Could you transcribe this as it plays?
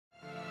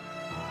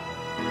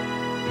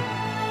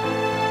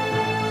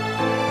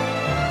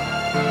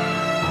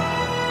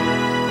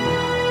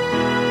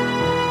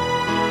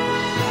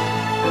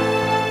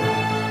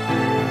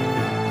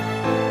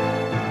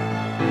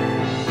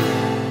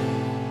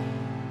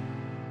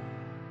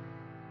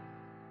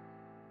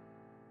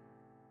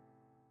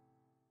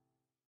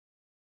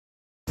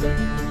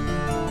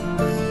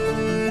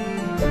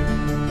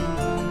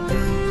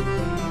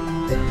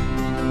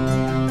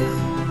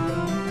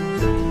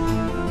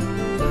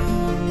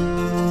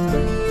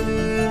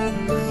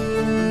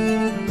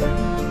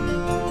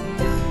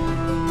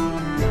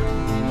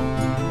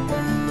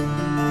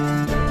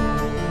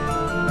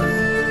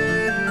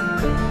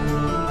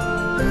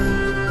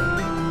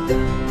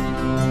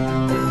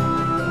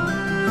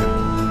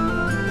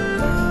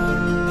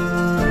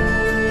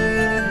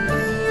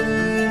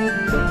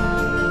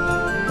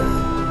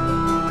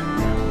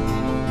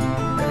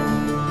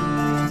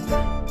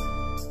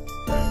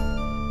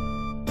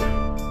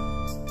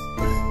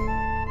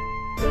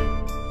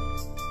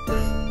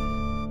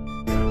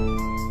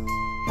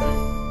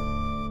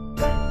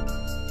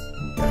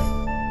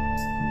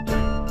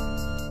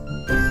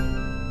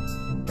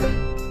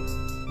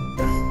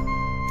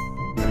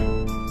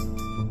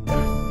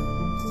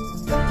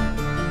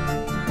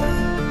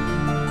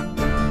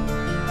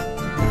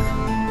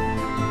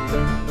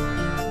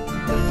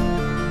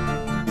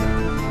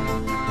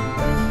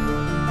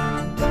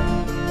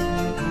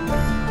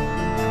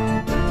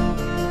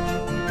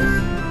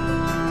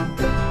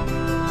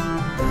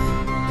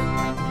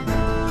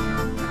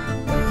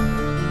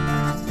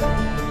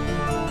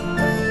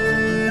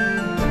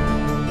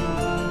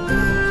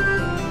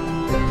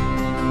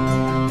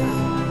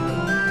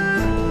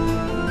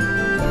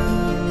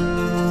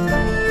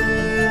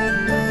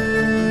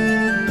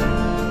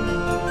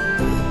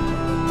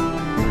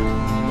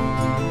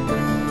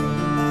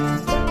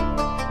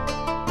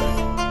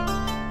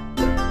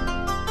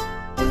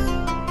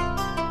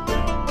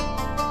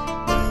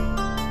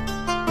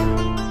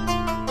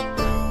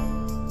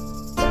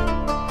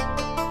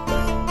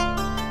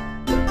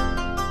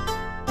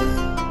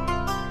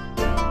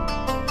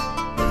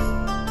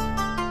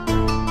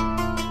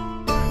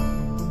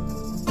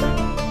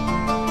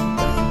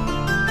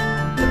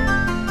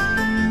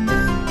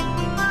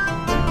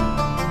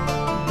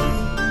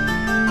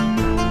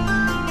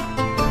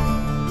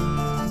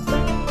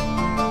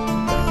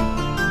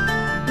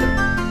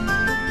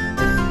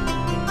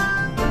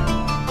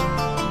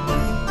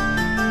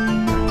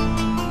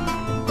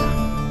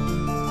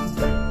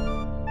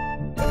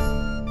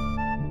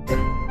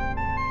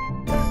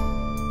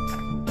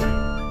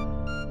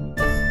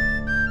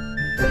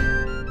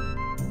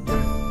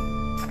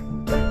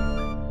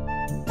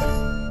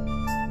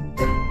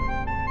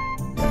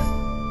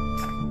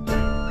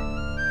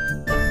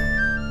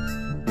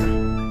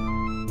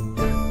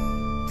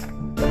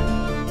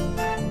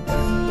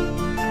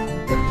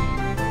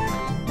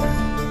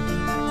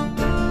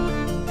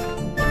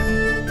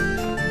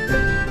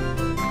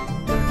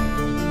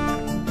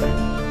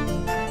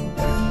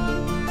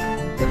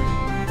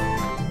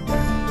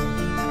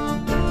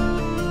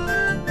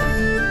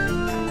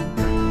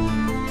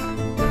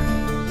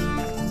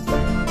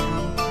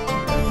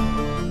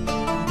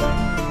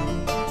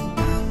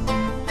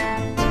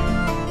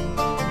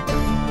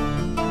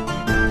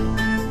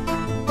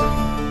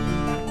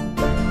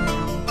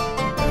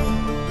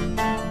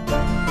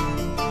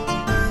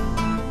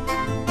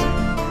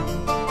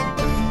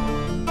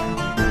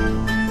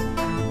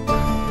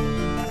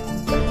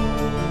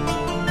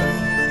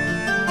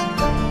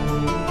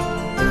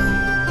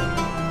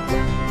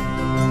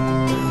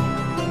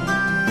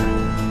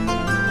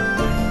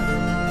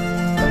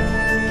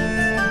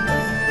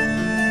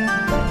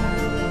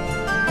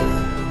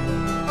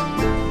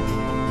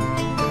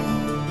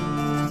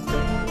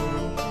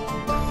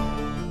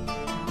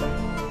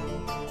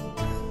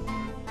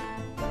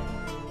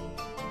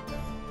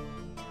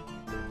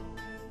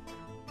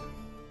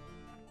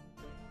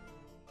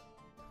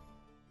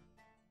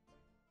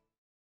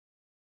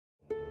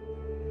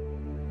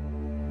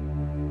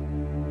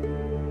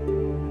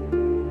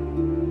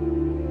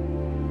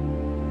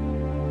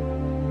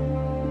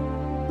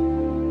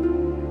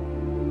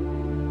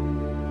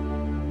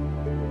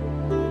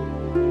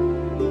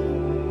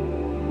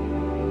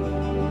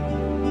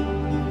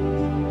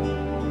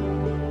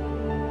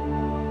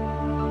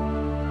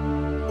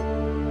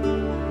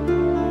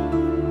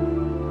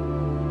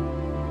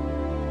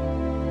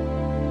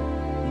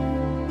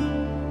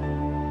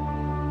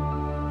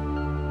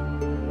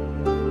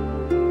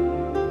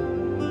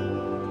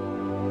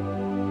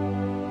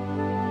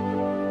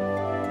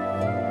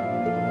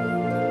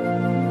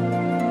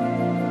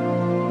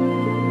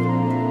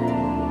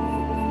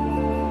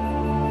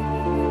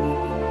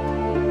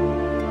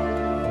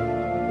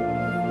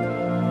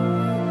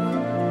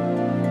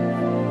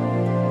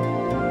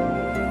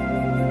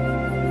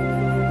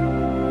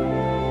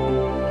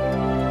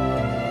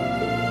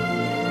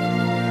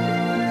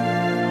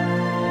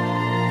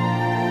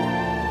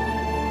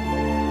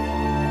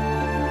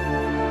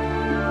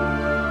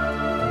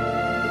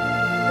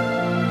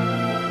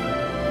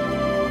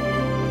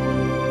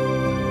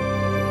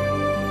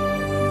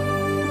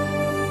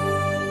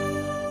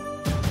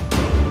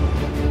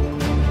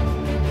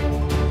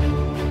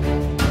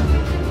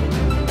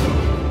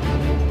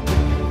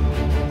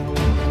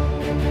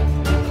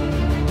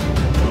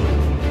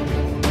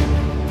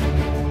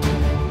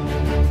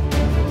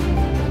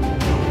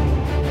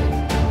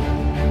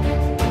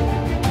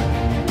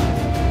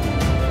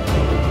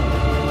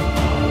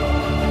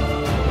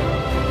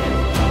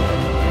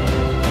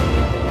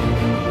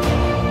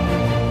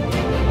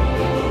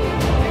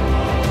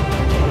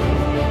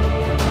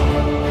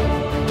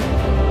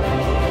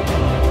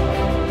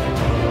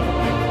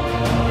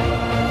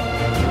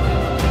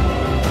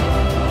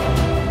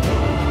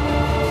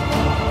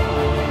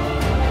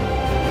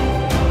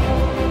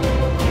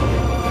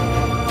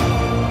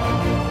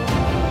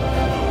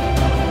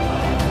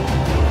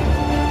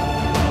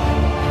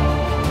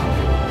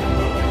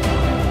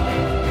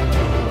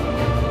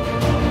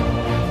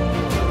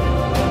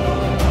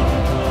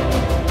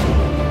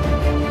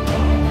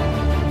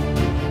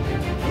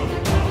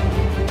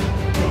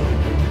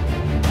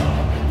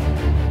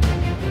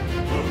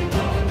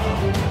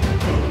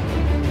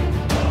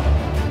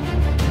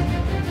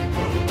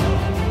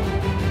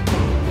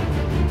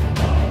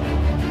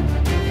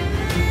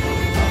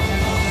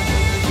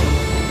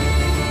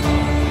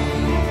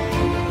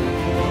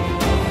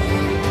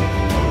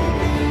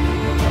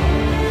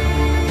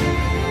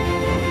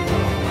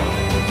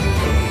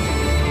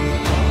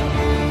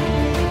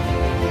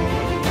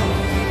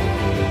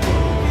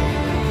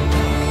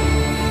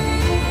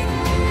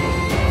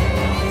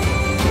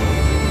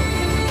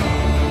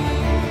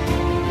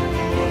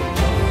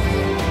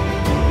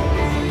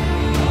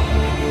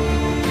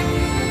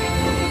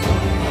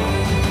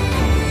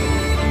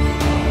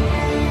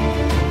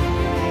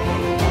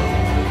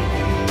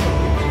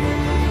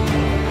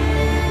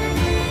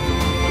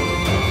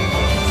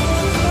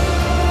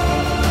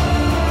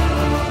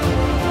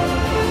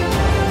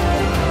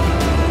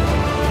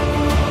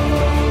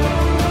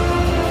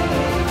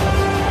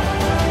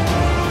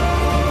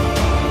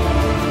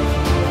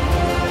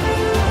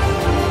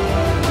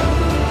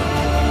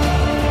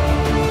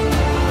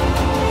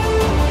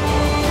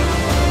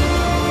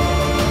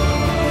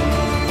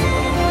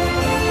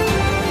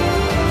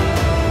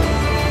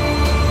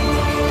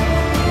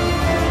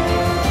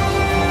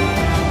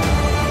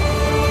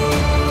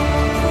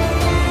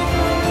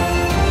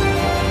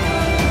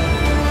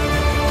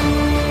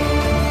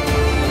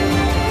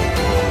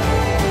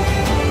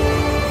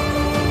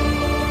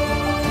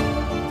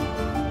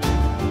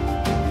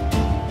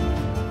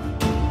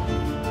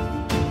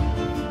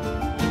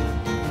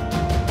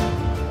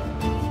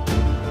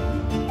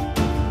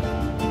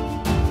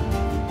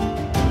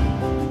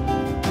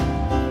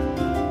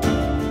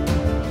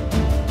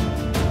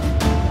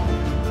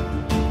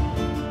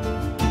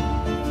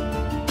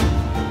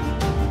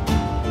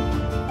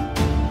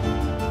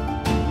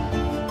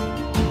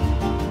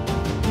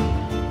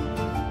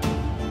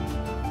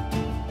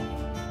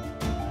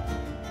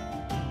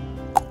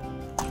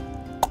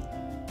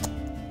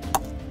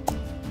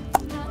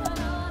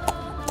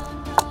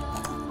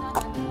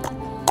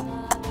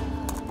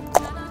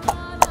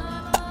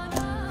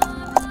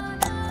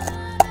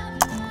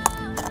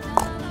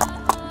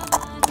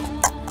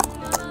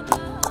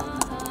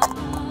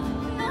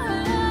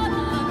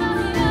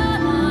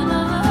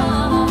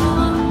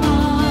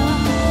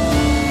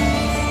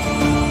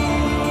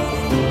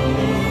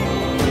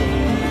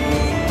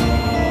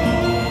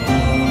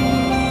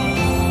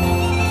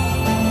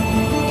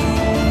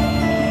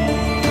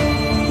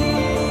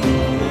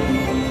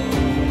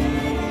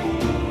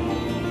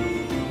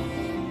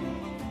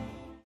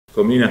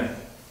Komina.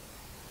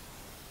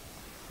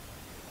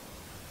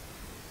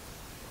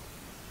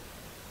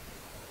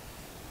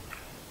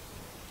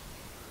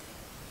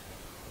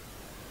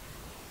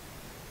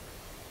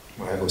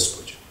 Moja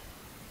gospođo,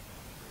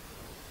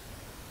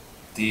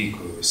 ti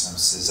koju sam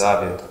se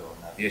zavjetovao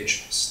na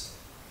vječnost,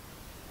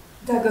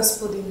 Da,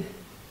 gospodine.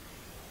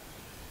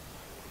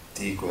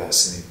 ti koja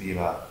si mi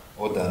bila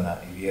odana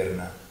i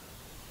vjerna,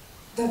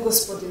 Da,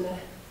 gospodine.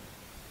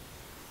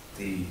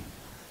 ti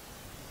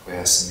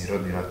koja si mi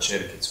rodila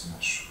čerkicu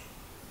našu,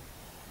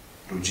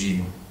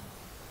 Ruđinu.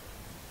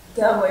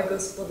 Da, moj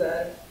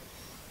gospodar.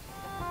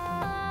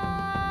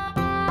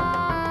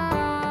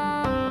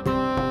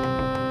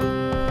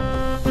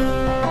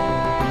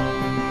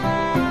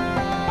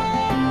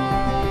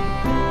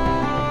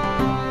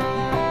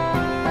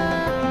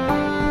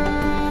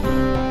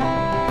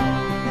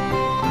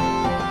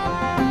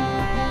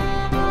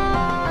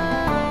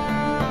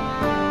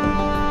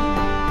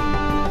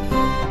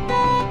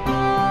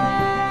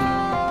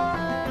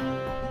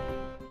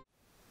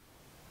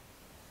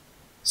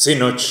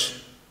 Sinoć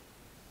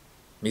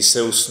mi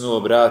se u snu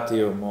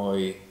obratio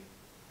moj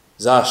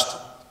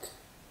zaštitnik,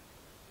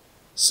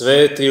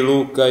 sveti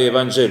Luka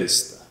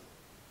evanđelista.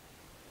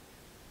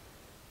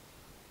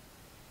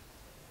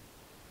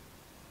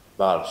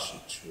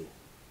 Balšiću,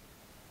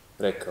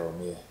 rekao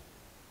mi je,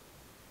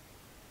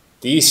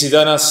 ti si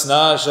danas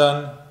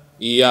snažan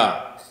i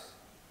jak.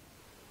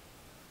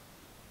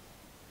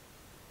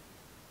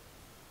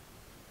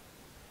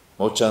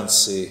 Moćan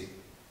si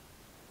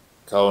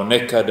kao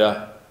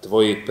nekada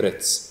tvoji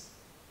preci.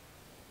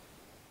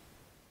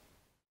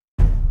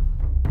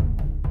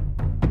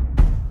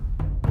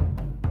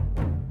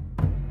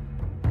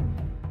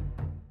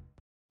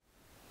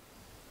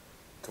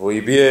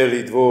 Tvoji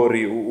bijeli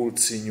dvori u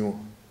Ulcinju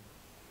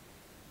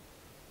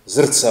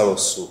zrcalo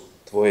su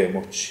tvoje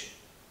moći.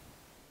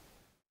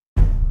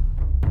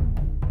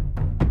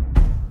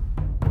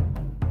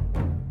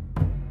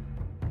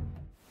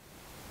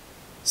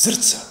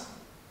 Zrcalo?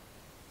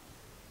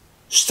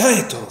 Šta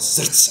je to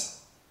zrcalo?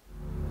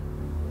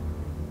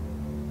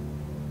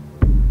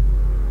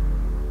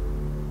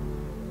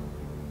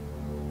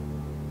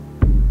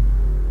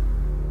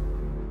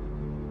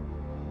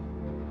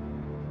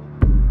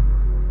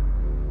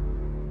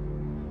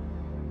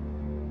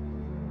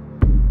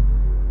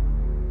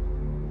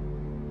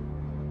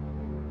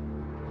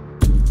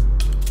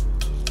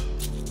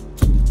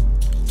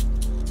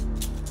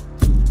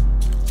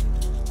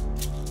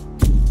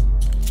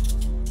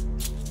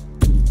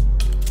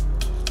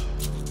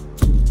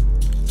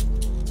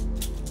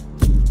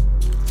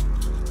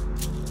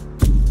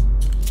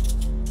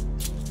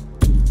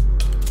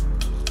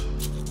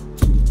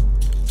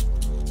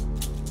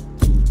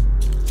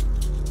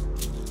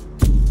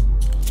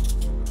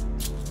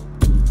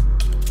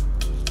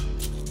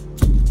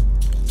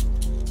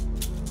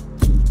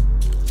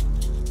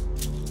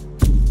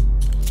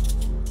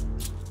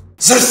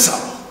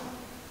 Zrcalo!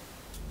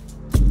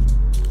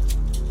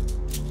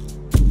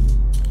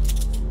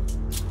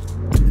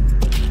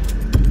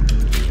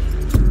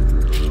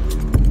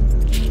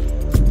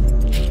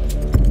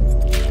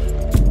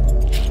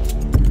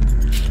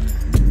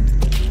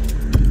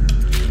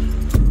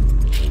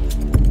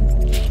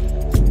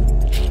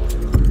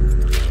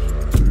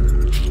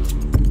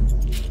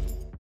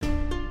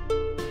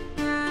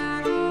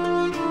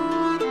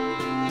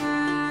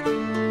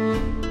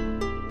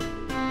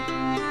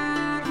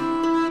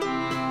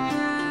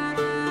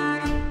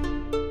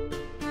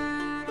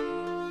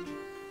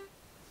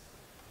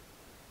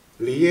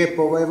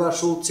 Lijepo je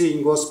vaš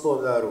Ulcinj,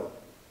 gospodaru,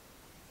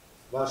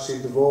 vaši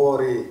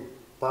dvori,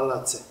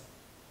 palace.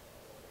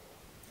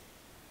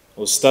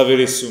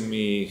 Ostavili su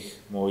mi ih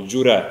moj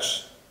Đurač,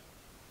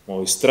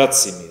 moj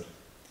Stracimir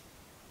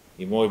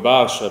i moj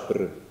Balša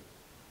prvi.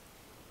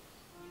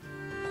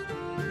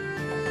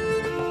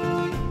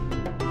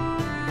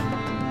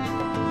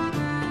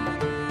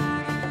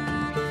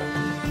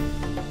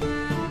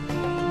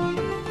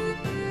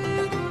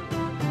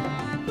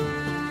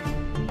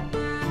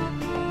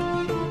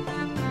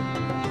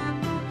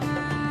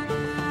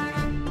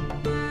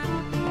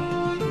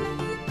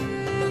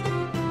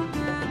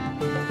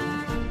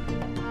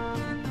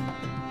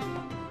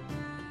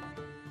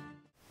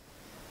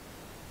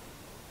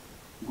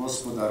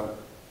 Gospodaru,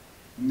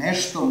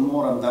 nešto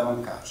moram da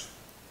vam kažem.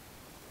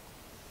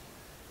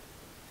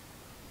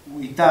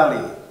 U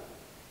Italiji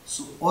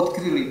su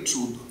otkrili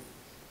čudo.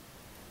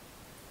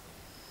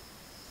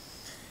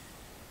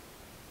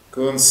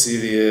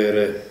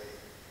 Konsilijere,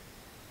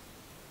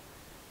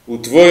 u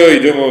tvojoj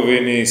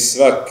domovini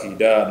svaki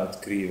dan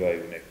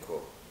otkrivaju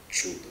neko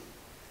čudo.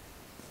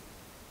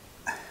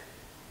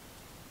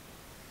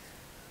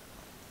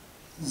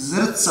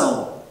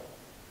 Zrcalo.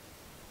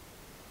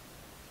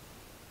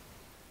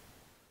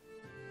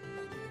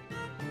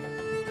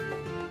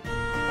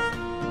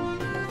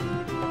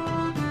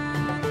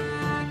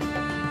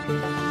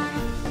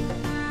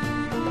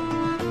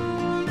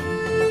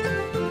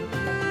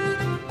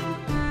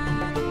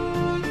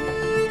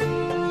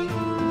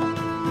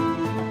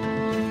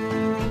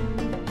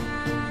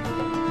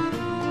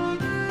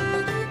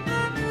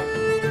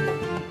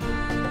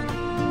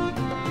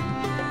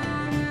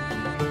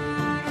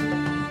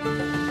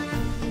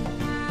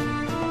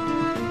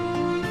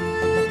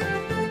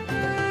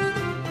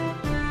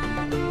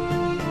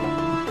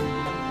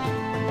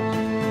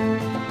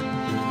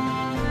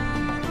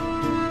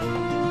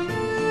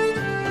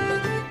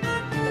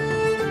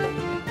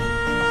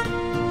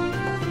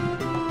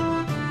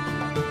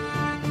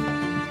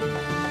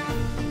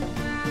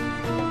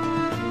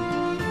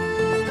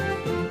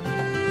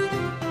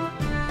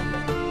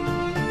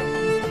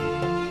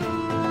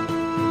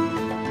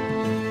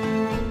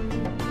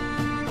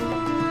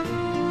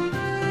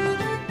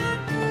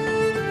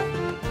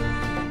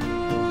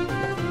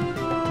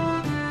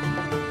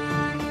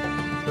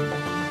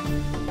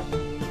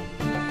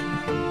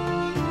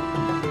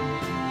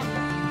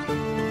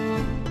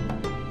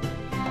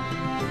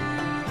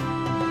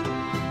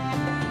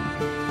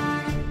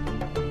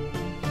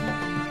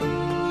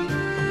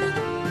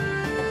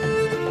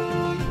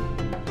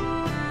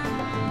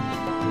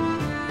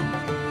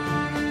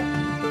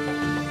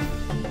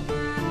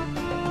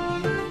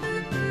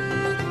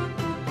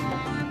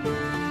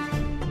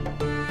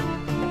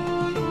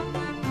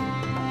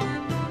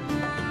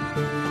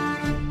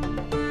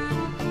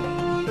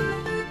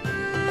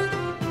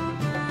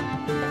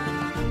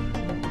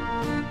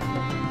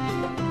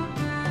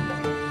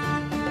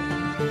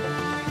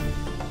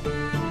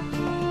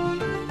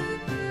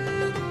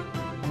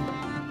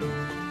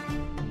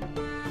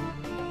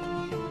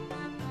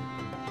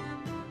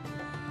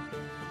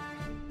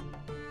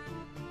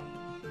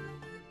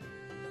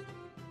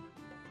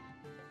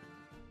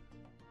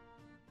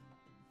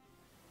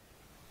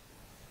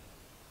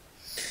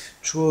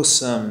 čuo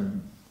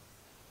sam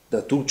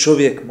da tu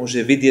čovjek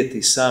može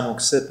vidjeti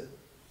samog sebe.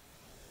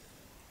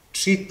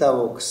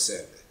 Čitavog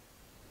sebe.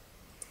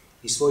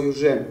 I svoju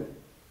ženu.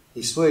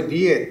 I svoje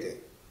dijete.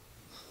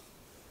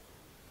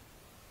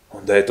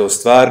 Onda je to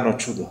stvarno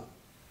čudo.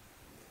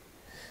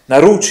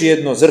 Naruči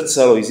jedno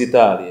zrcalo iz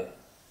Italije.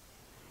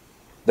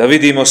 Da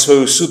vidimo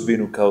svoju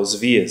sudbinu kao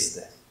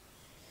zvijezde.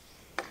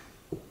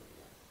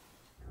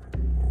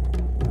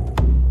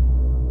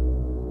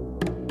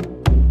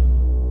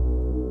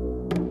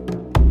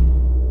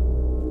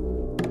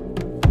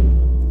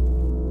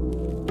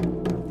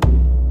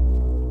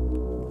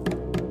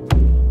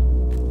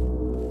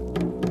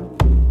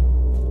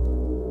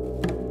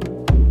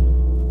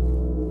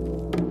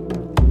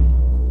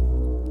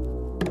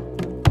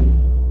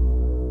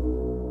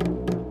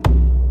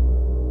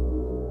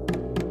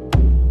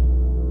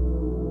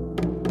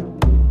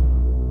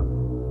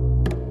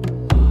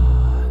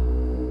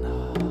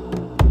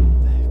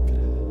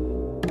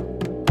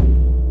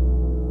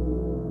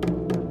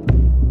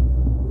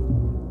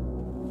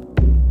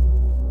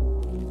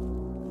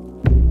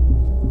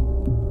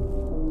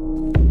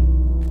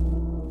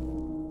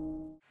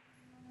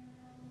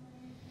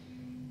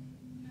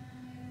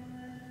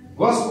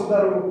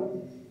 Gospodaru,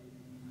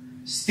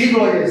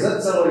 stiglo je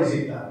zrcalo iz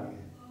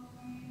Italije.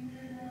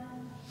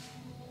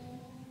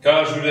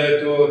 Kažu da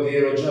je to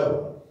djelo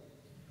đavola.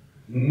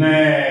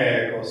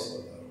 Ne,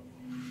 gospodaru.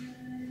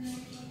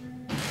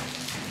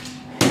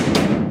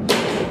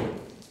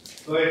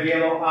 To je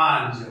djelo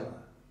anđela.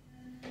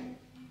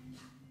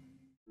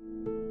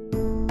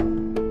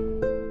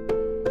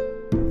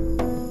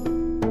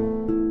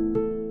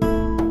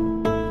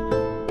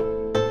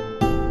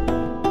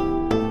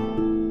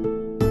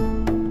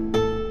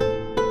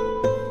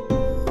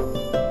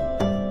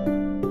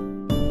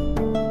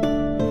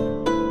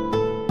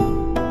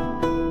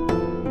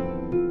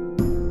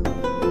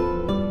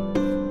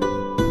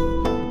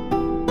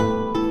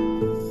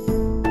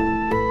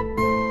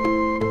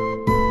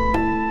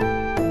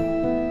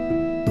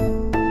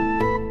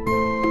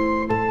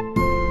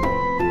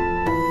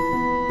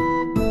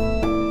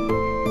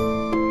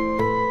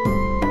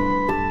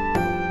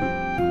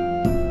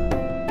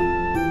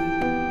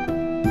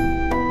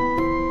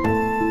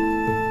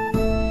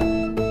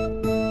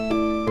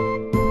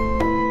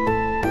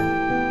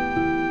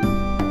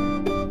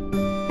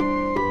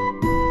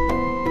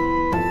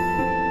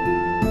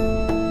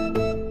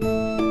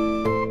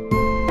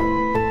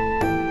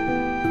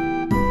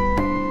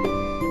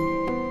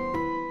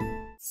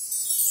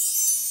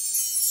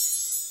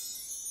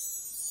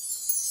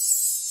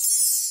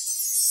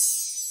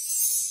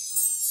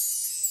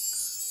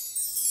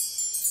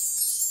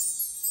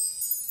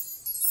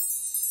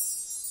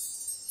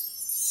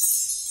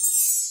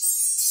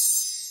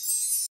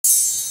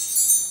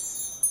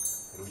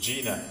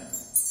 Ruđina,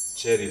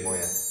 čeri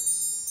moja,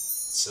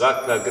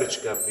 svaka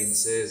grčka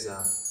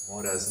princeza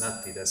mora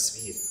znati da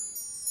svira.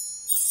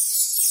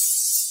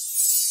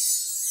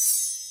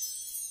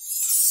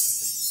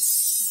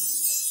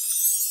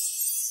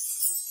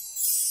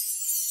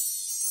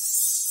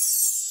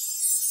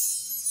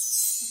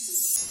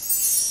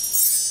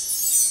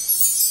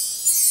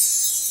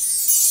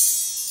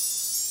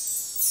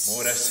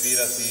 Moraš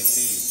svirati i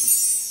ti,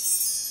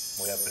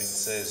 moja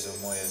princezo,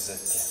 moje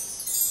zete.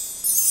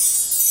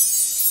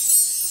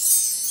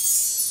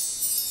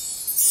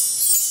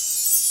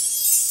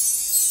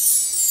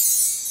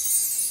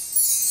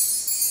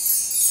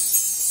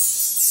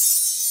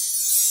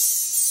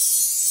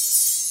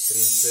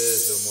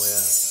 Princezo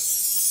moja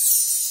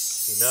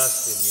i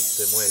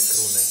nasljednice moje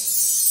krune.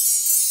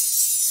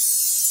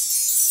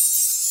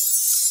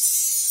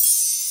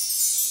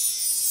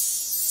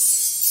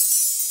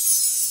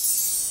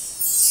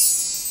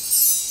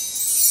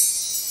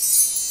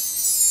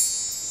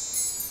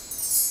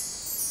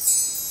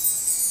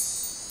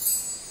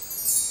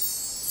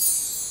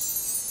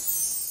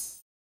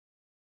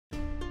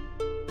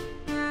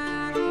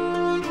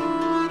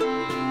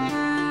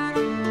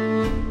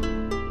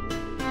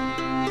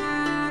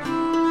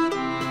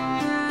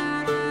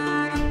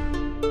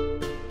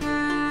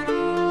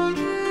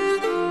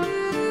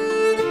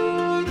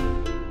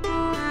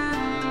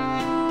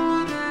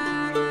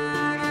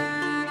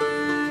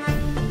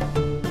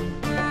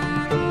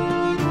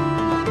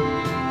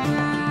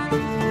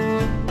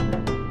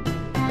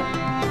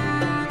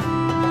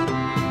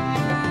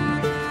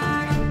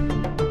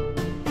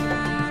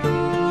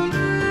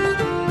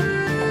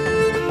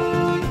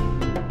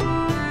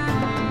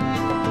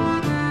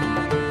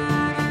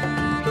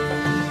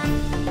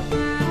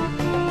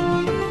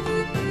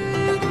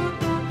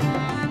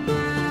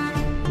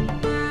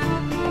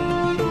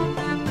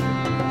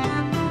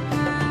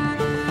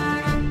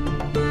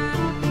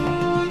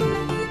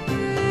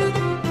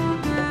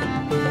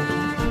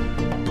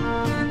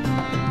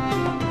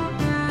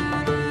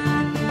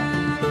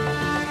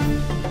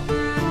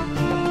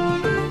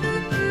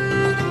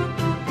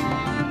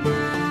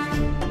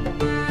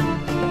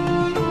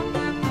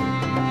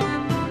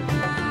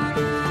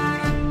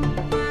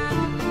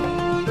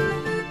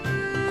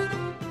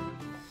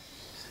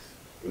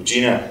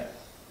 Ruđina,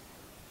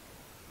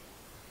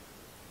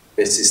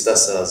 već si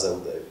stasala za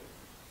udaju.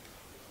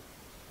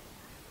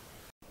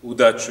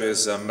 Udaću je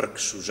za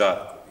Mrkšu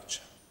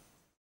Žarkovića.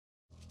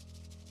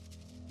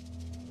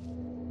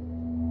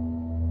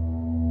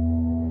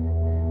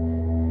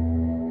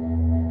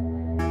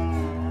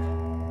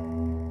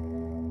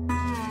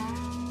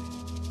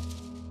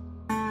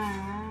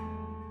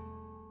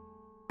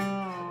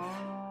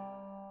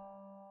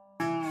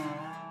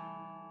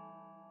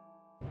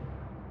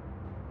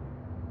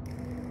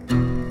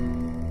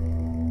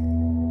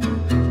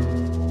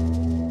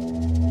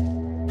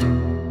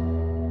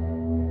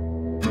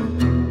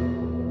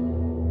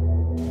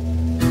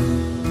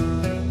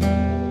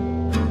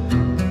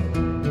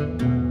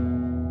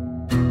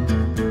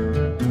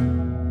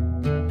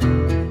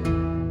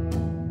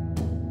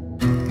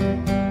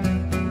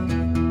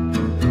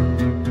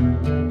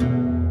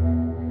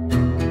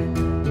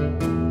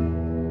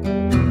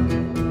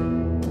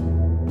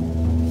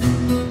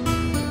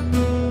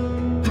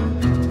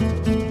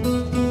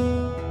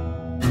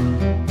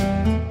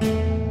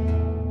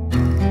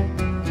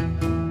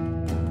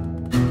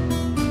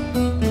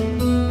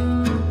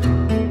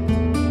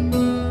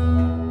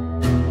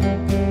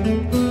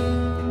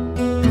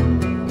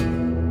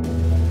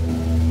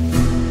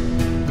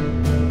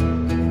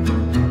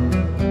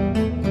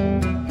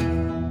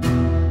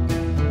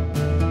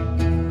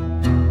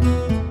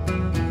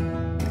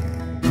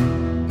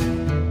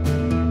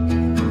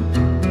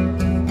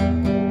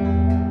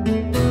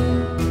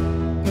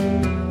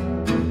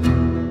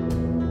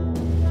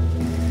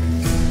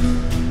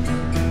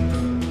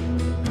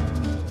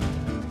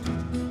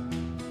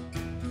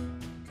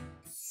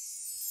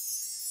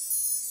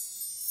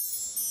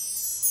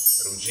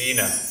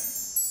 Ruđina,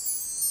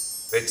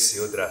 već si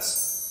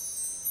odrasla.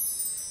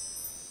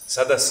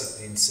 Sada si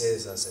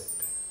princeza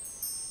Zepe.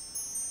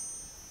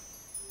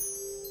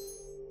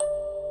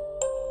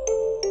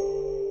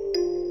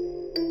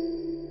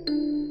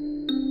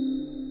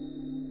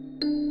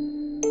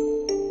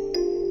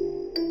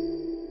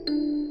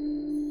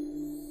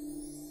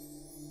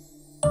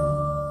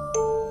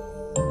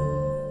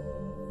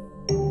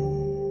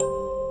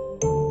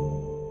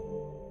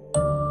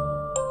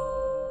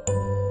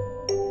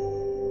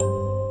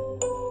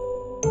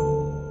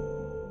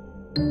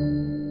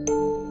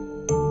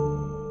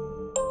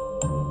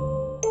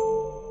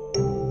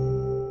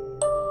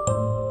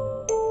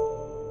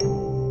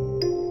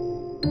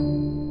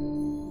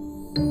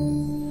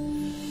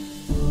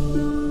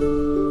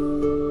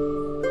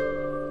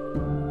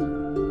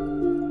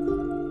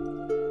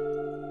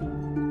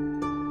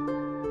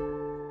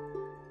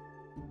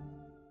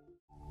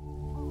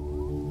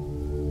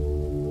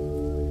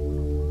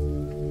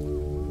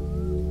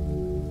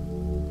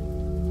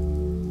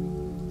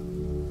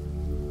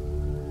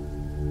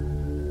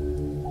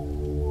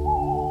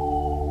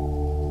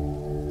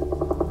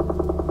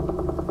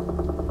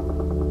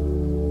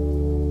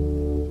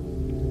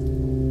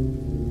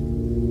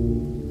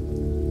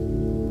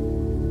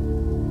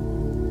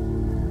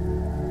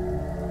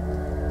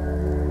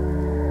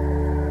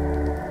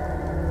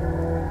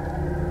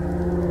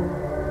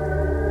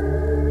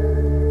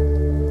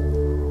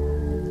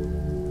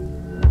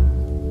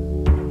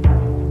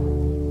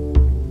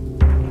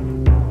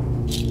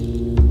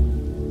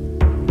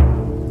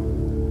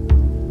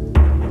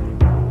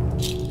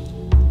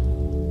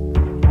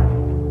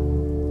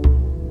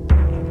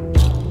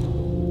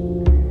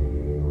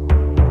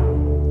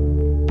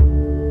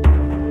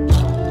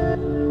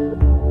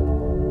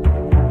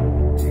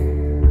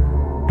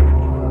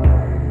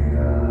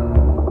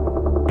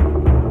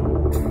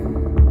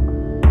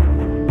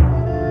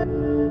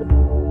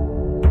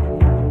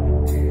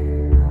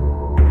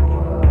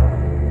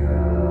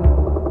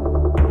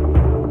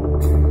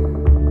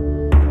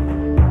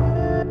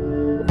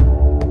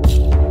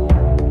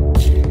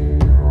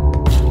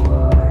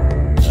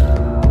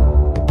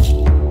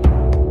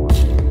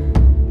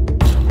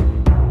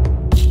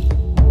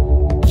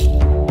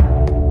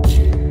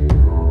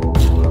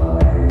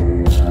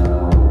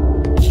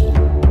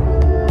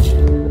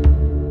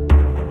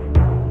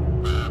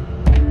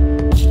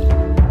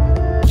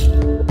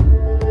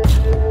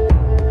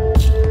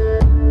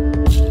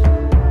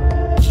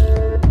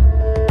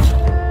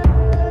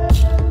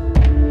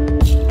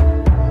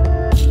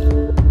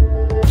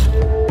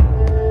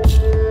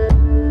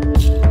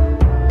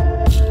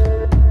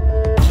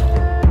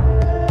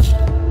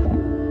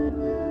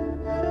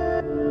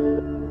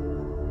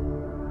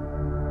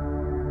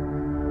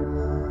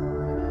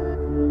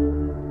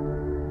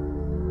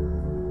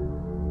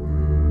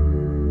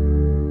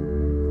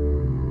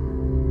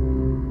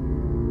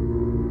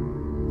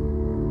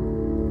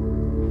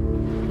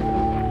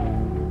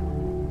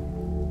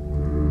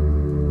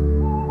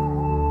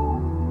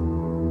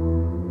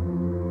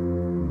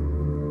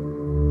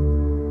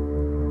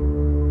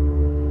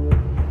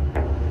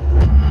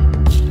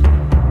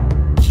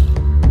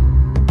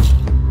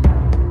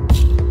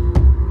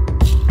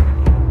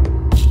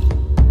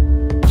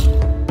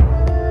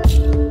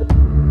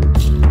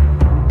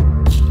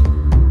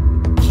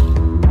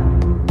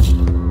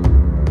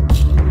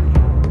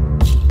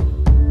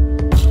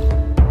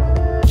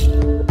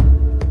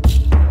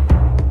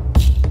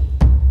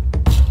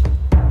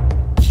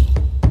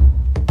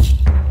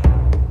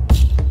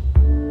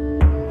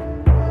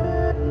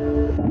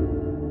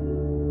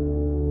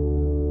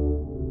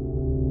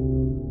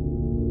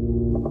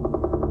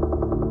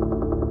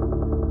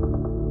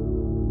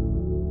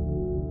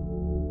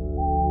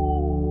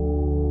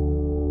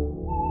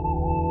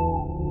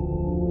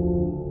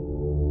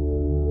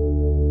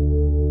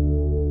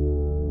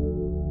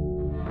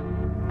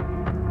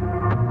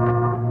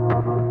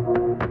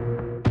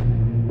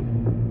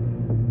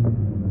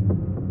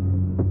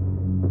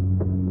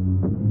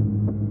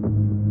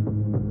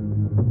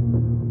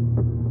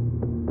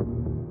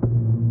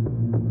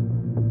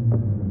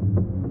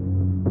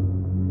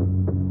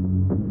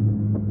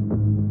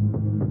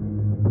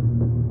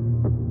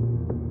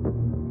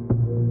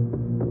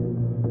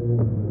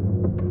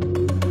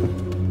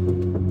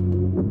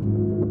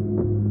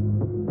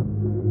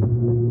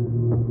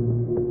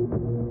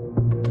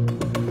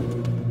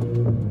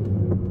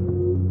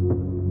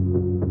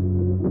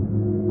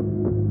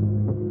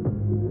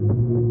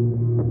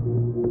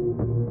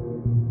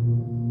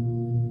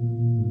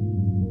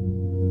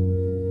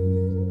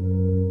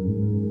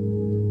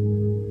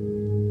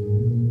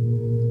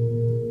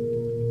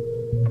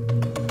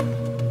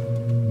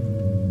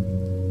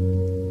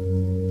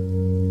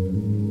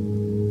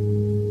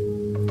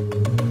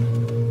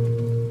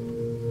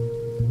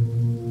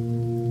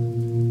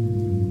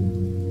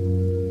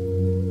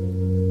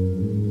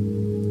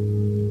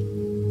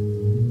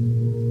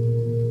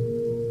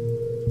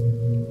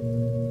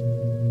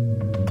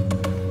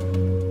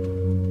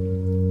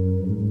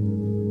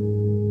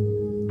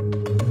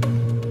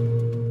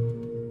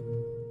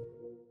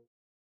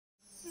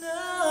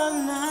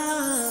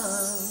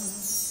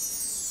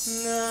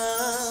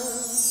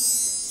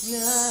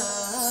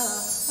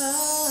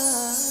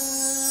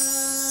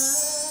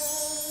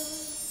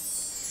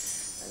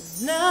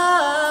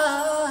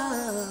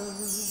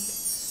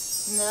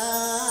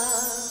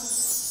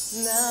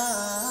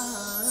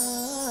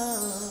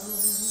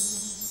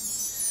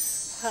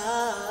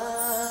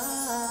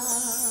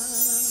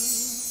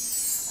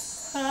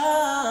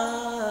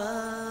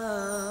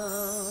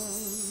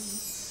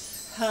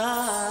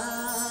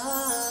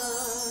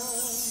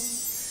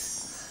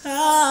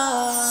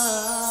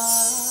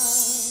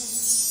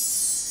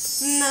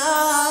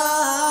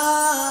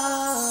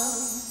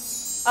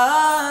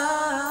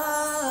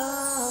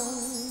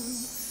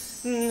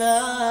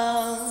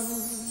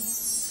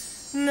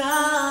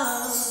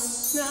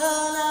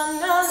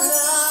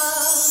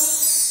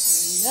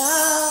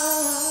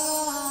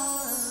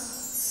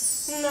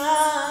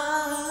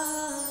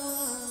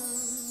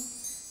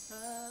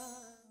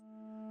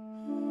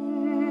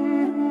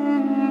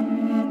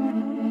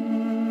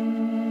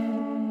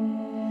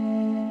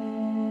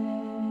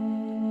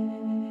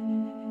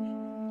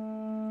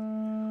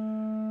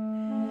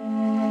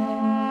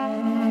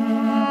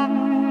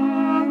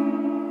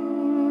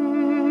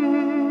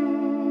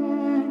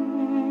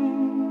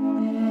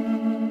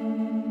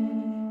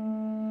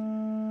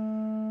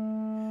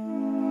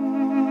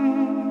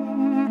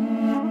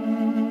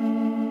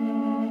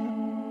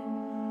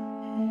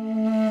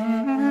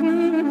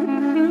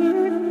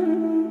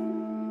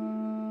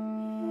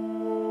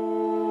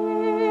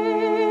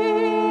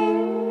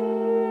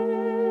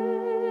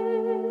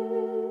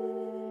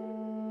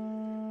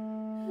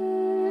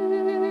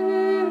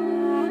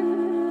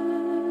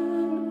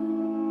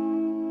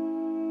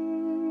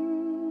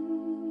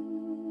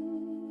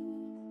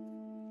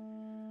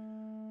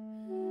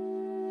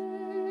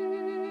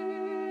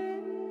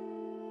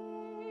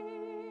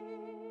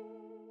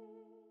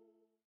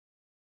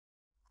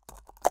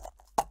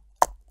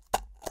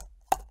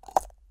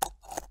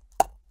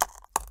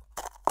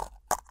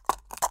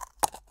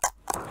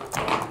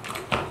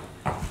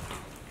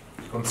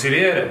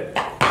 Koncilijere,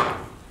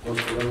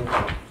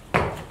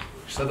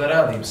 šta da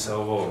radim sa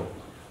ovom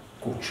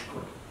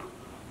kućkom?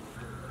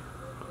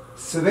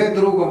 Sve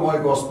drugo, moj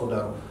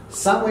gospodaru,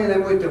 samo je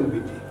nemojte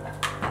ubiti.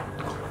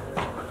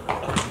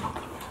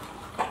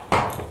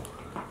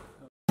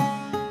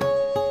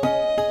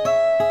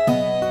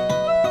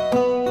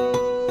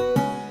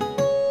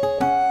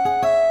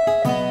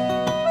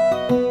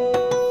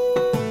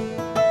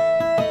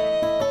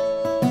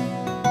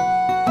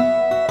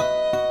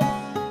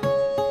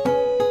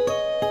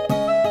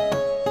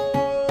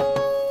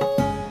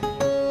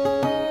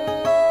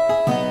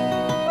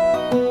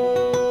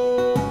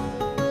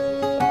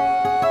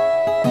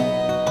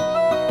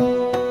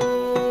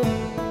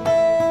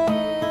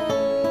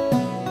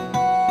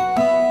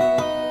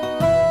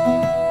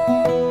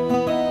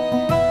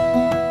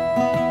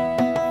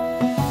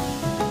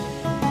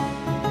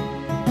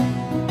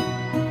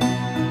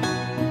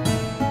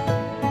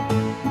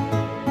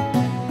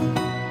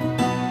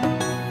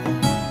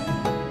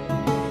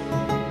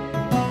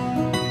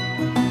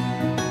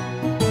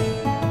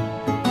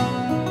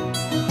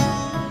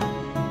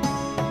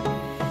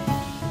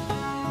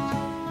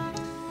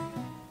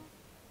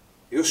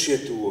 Još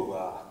je tu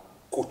ova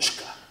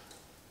kućka.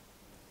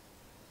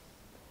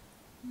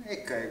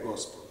 Neka je,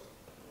 gospod.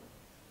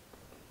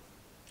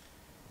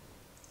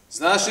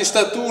 Znaš li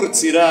šta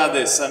Turci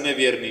rade sa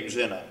nevjernim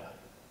ženama?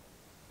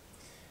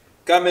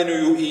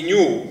 Kamenuju i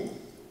nju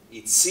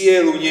i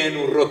cijelu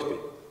njenu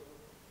rodbinu.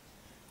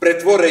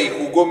 Pretvore ih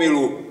u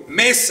gomilu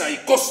mesa i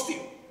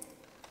kostiju.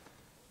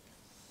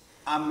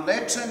 A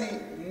Mlečani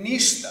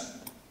ništa.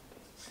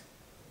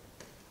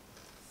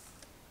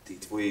 Ti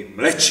tvoji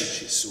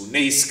mlečići su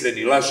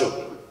neiskreni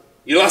lažovi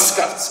i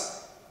laskavci.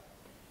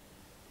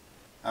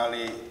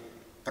 Ali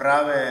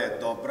prave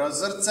dobra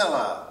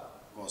zrcala,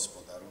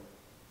 gospodaru.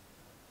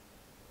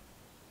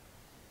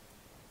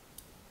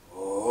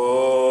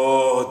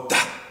 O,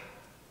 da!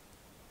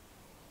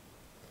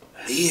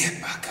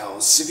 Lijepa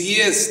kao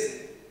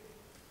zvijezde.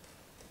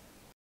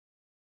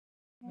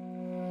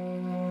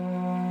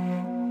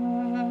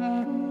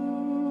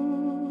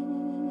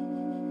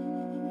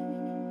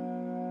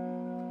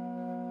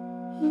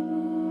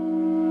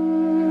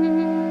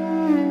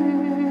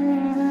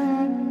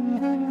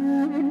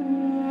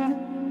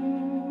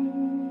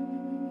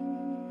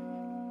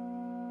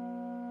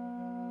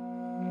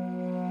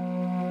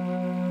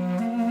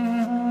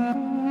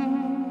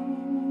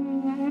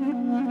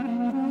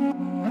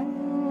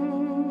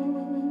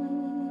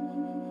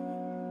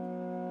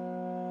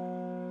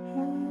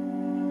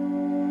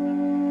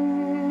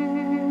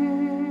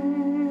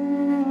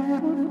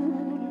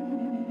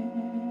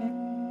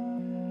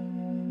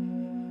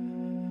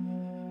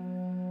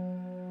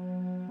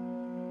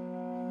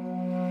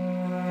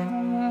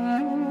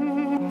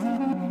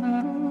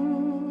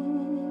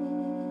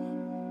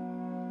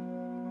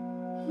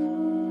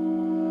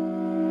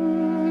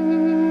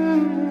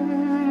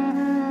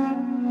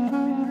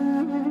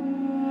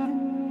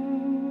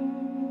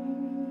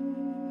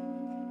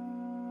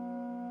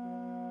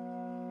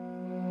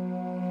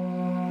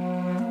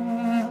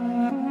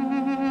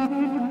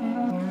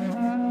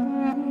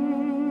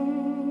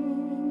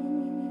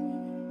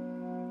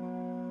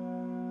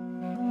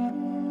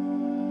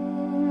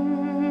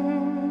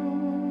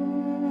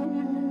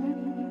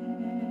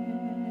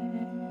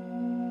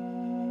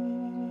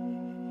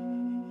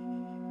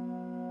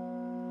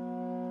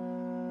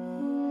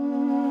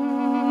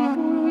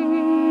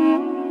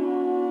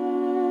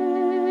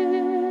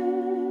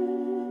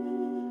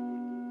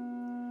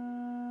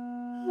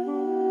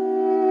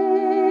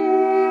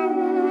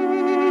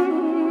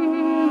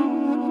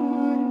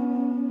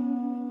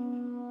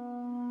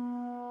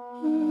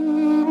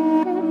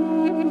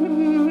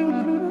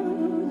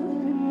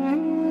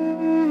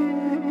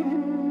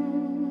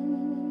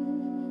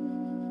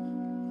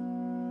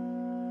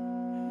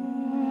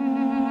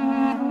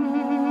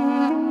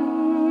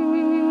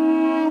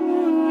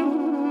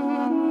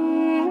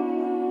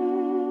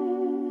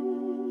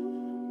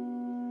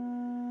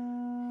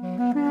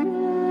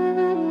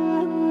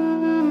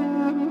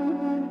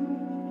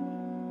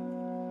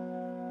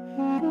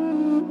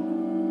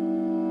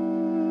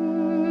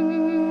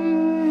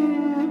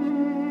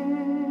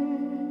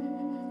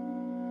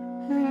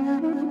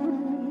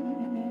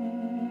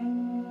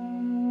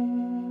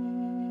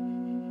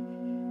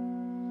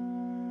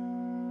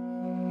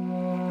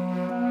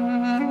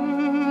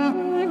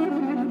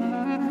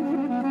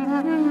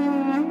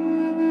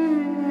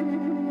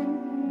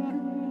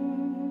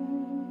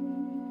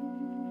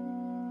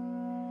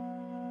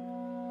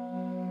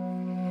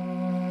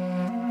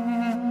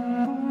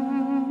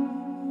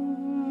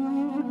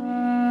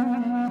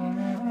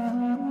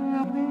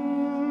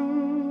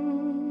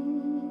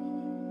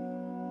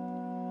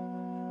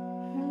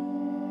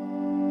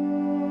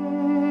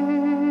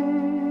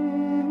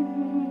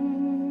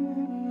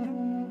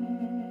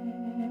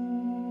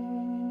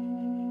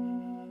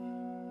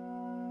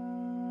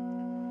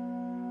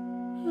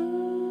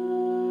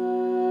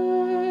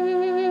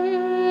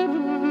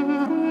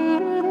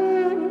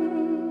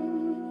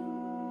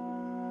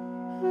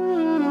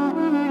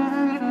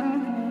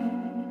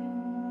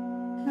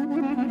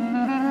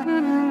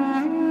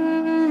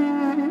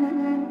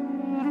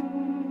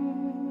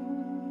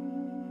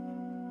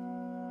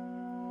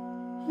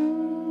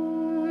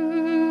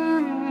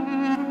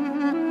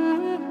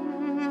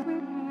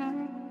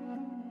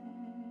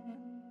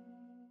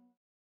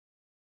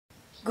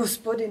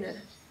 Gospodine,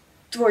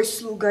 tvoj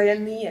sluga je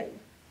mijen.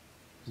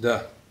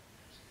 Da,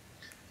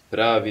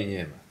 pravi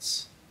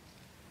Njemac.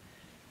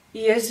 I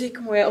jezik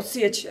mu je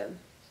odsječen.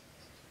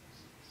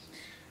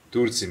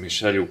 Turci mi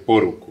šalju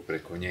poruku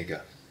preko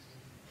njega.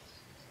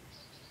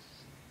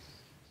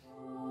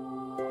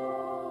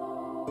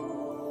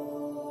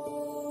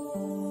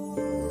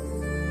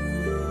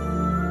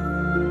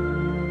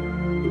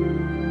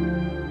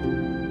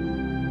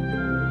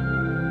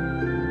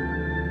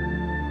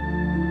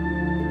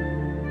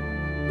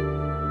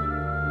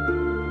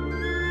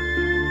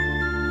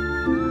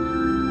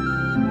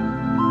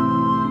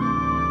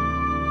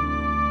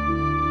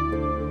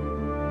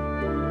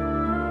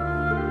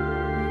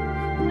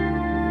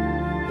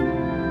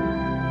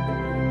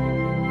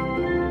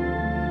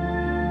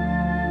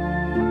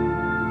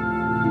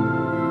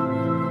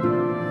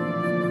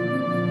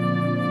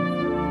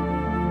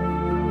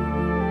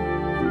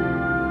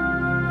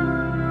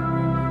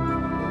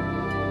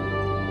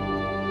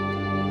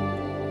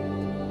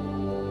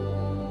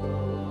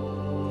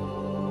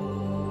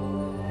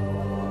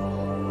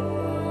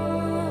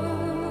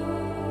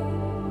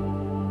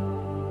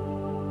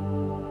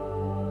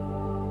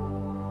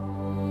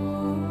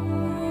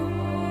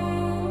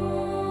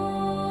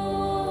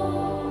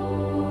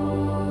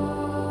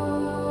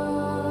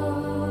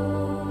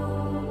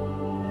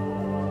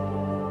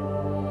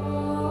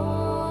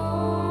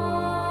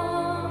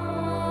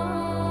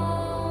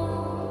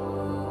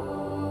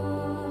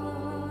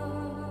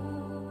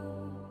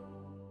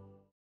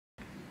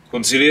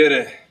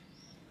 Koncilijere,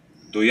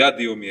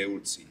 dojadio mi je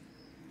uci.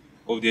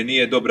 Ovdje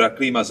nije dobra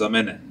klima za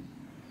mene.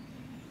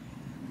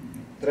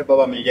 Treba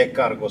vam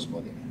ljekar,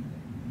 gospodine.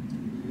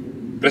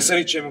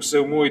 Preselit ćemo se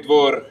u moj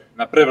dvor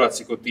na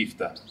prevlaci kod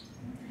Tifta.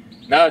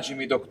 Nađi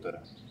mi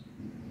doktora.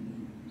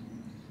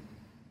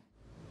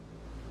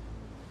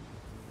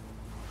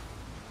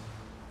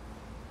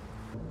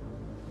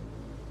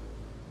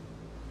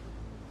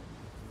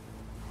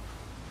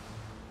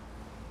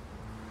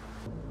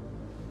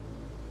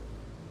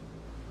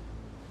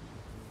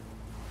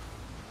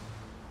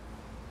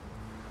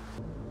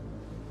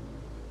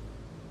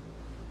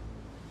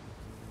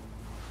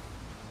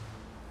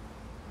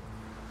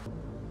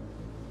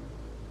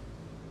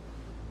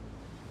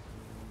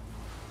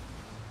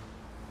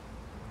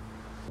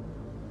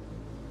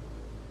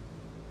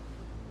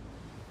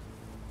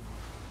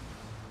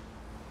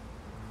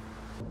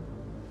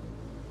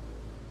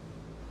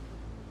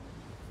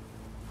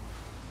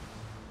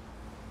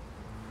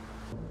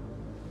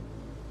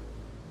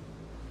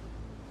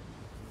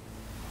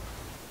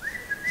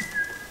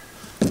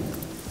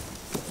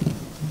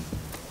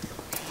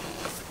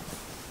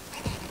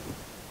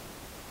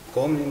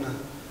 Komnina,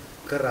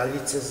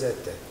 kraljice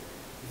Zete,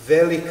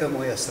 velika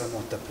moja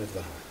sramota pred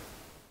vama.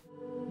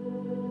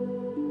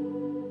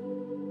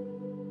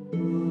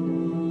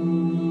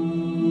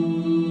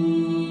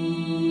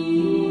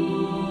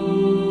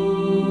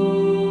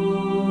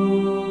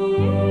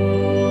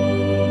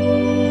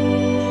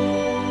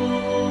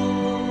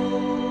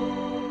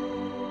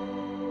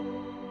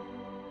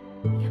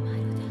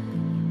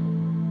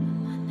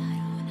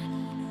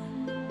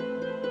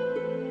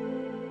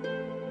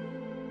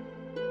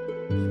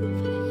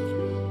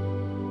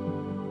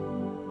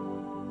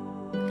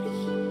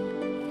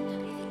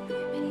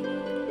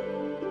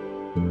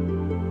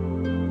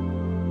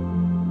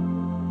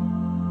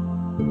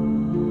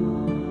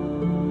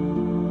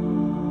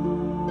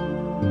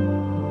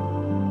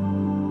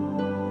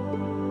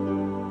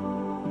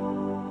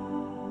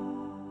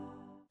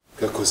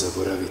 Kako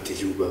zaboraviti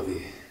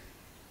ljubavi,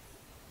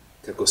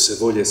 kako se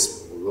volje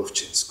smo u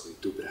Lovćenskoj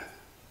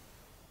Dubravi.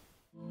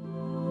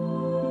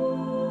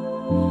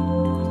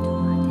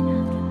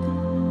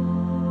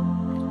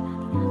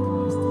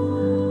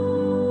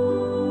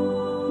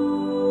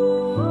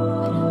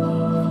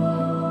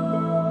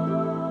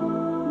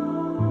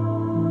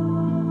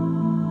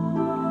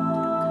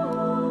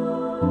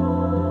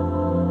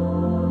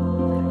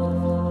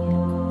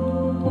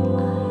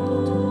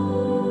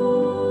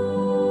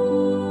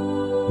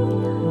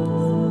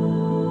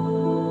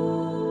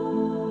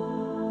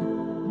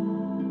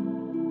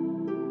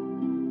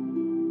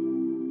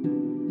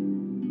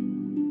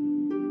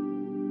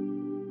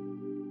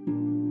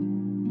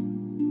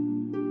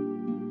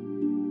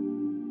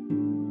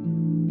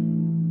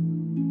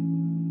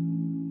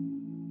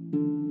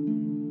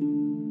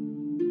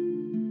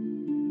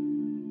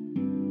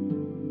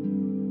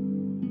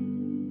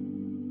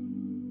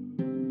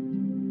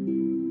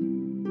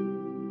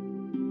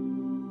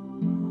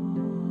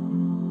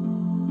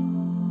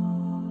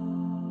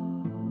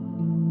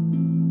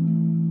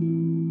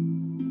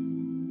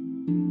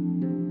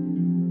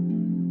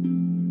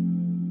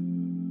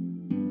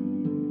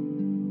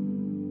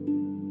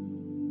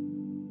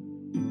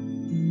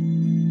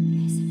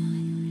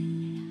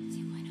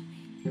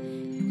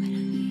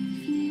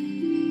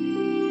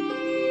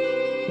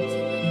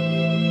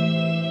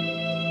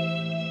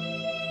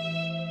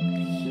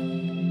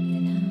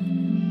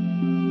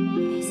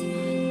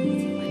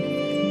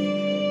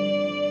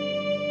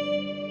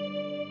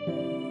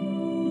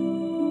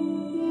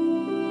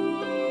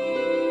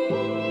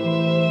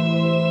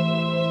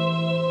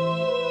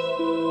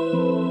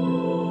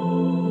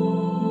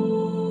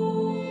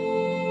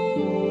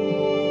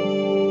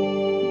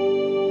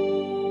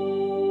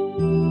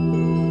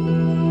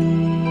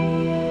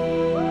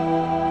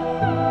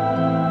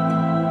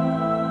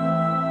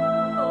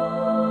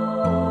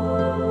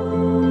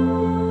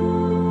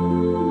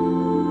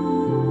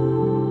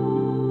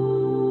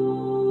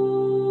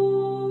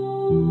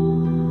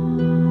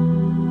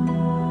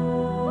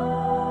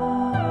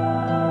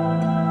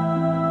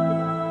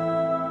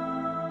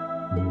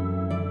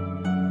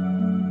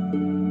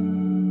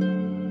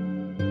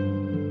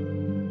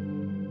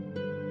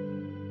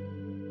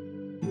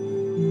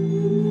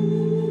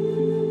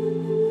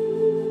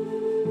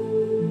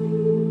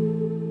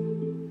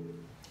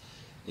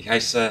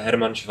 heiße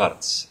Hermann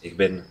Schwarz. Ich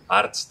bin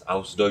Arzt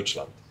aus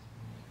Deutschland.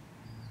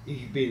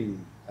 Ich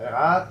bin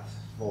Rat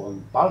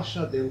von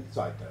Balscha II.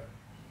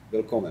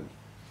 Willkommen.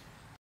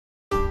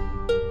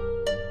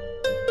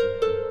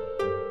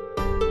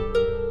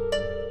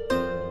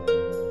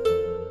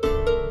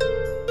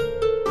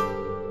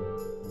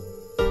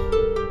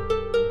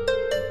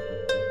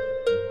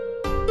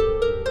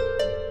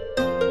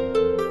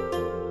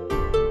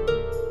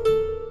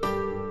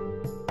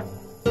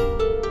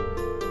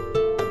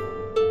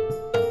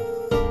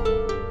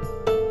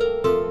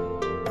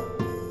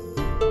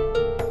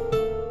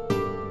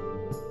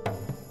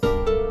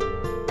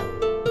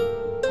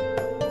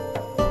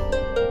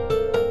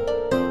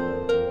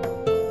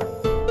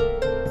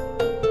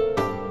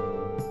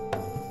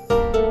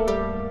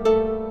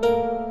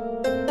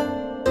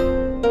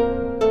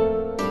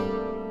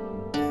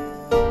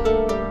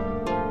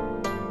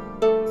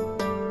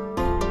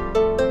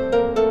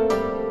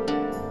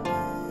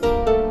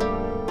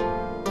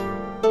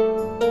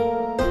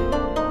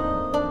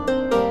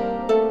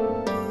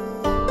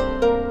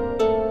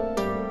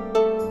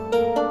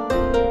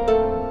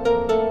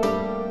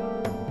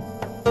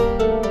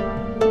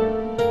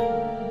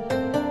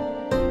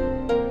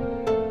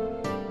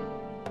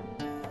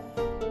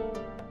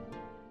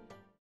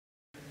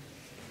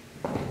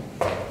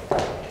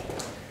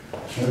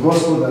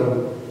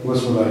 Gospodaru,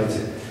 gospodarice,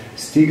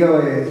 stigao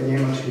je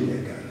njemački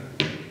ljekar.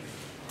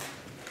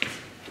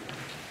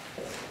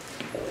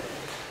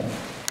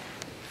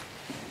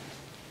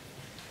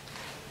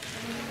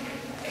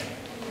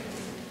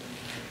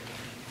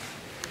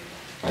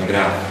 Mein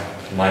Graf,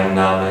 mein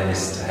Name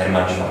ist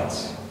Hermann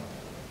Schwarz.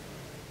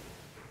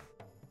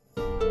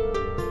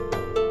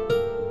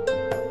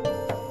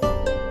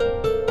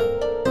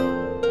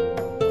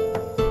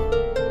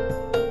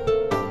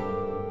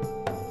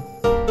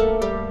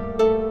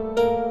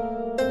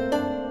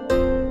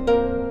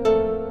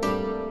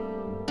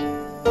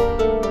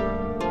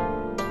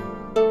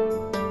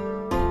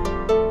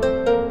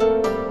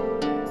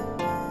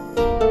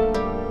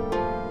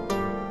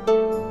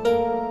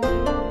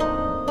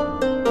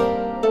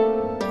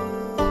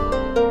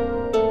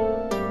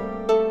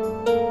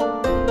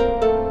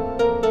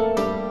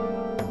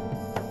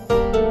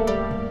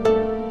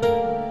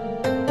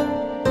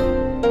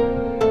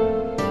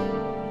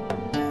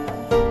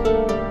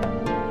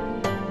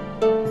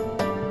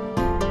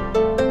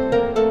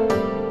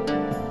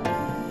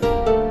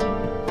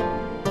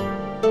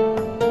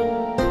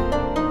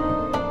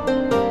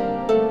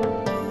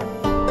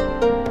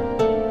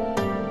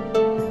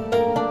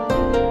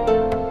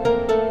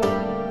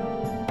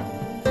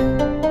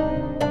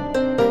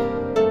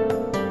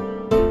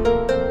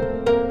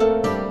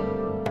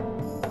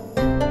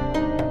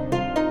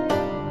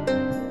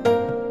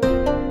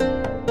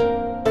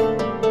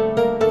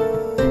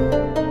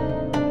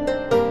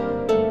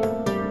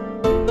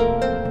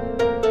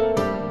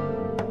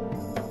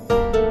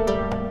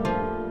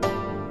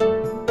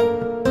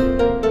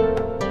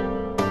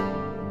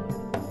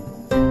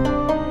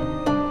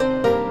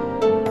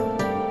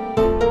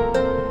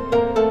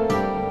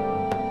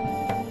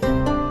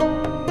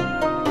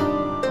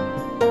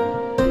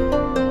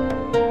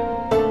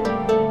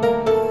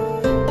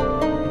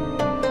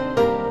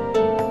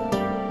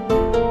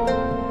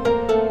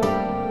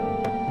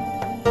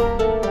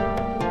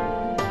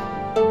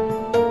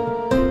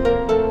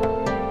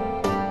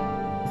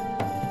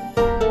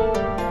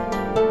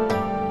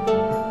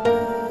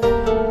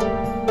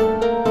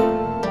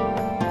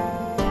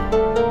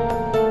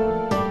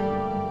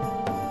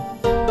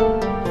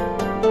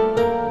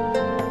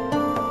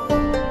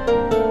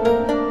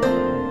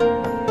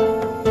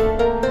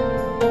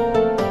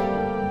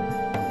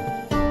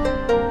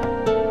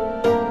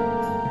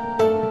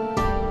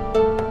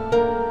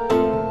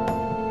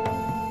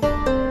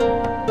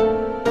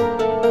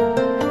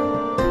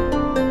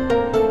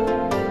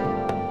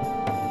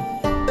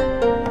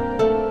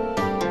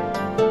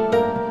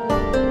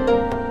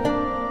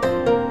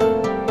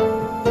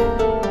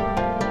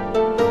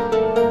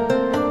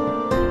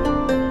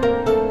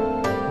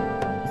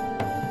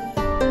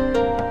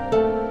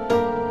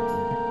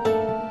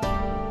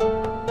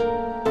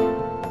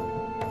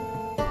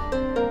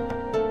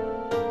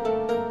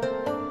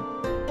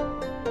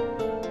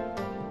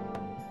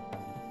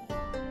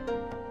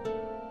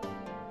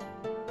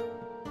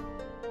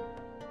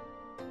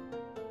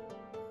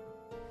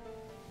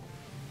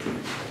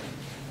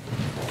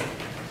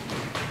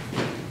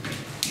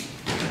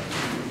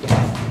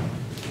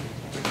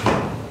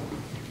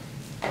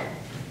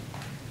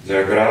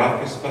 Der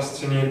Graf ist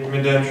fasziniert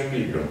mit dem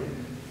Spiegel.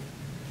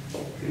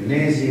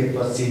 Knez je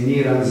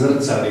fasciniran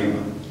zrcalima.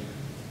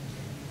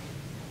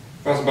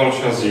 Was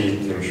Balscha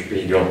sieht im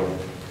Spiegel?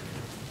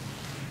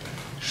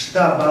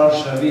 Šta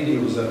Balša vidi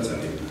u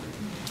zrcalima?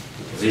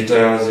 Sieht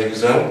er sich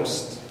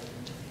selbst?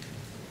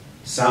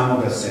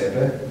 Samoga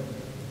sebe?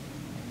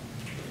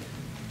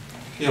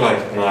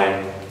 Vielleicht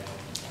nein.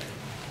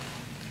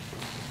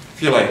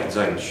 Vielleicht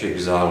sein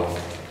Schicksal.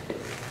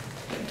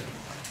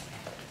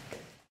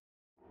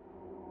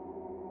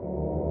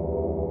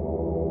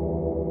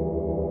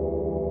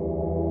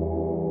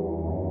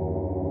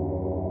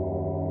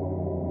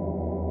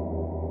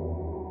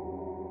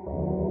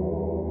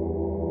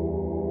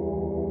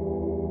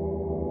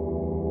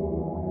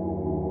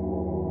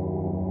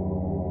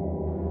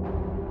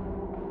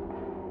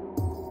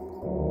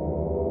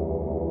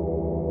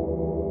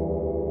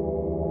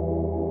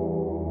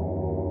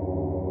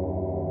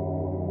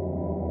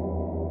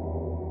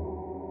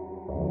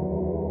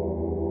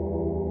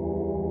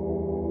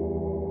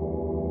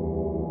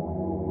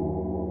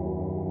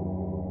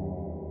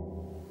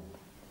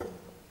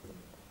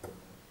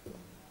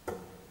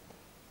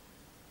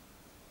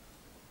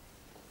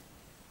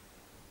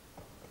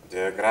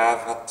 Der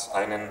Graf hat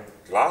einen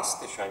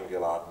Glastisch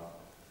eingeladen.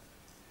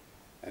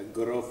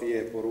 Grof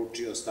je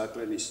poručio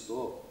stakleni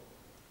sto.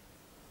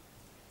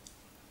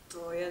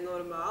 To je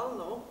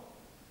normalno.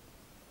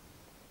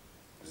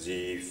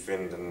 Sie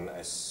finden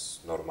es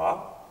normal?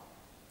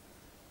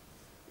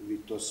 Vi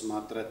to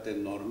smatrate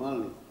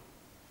normalnim?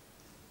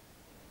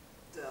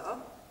 Da.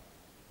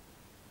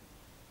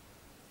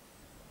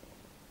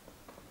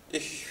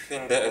 Ich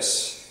finde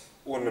es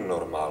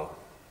unnormal.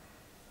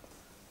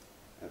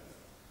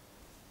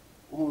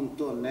 On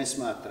to ne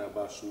smatra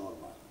baš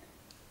normalnim.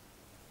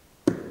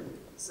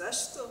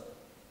 Zašto?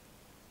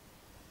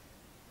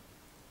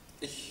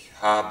 Ich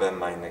habe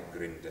meine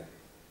Gründe.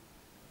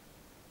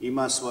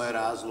 Ima svoje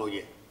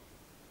razloge.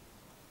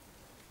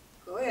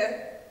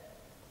 Koje?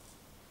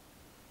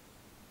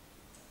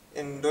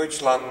 In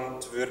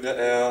Deutschland würde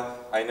er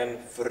einen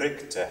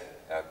Verrückte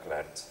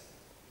erklärt.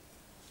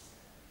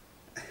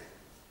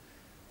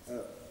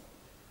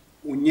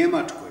 U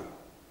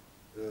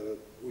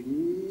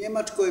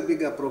Njemačkoj bi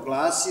ga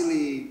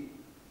proglasili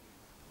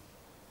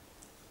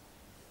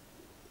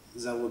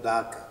za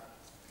ludaka.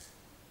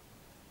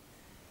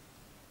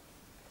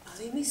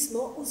 Ali mi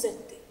smo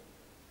uzeti.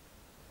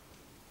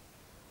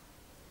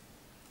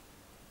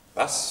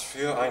 Was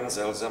für ein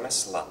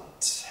seltsames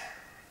Land.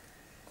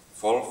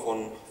 Voll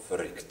von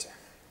Verrückte.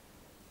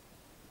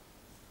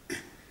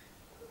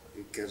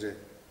 I kaže,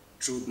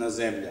 čudna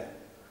zemlja.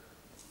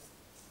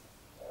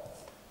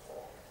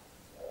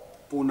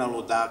 Puna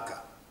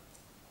ludaka.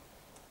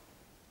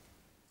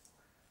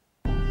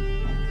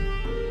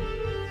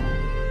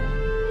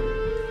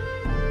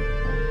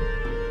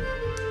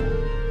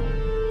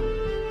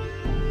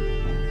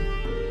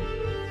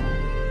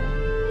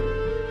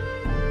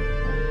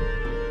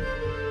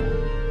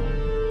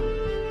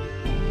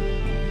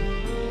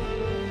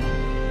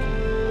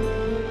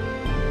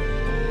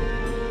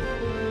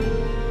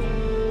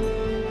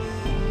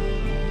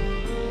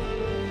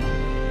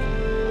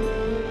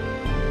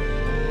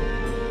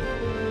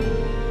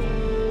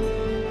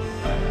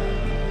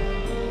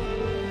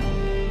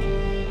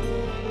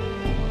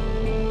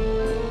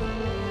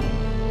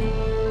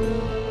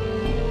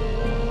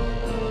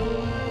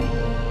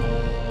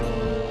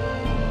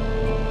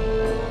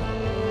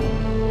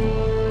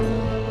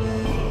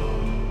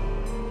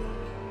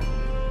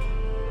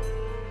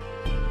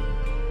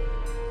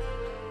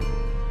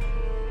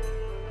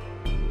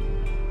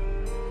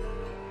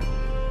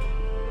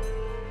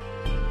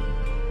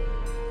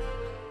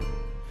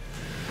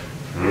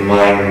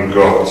 Mein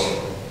Gott.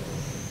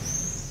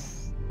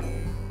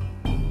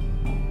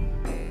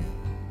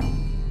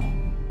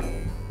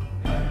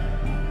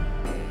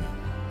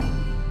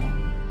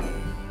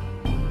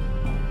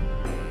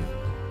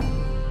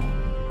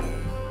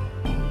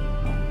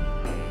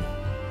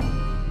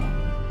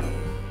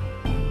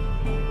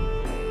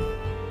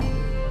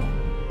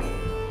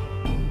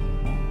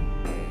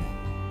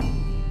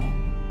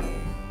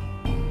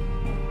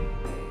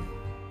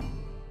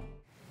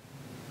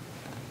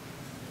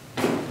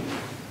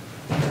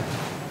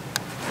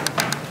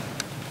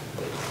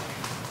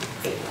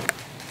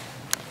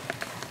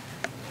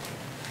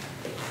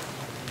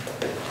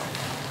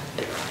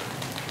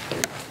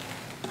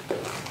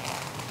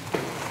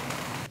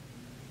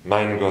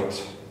 Mein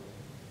Gott,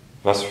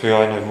 was für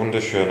eine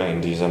Wunderschöne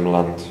in diesem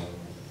Land.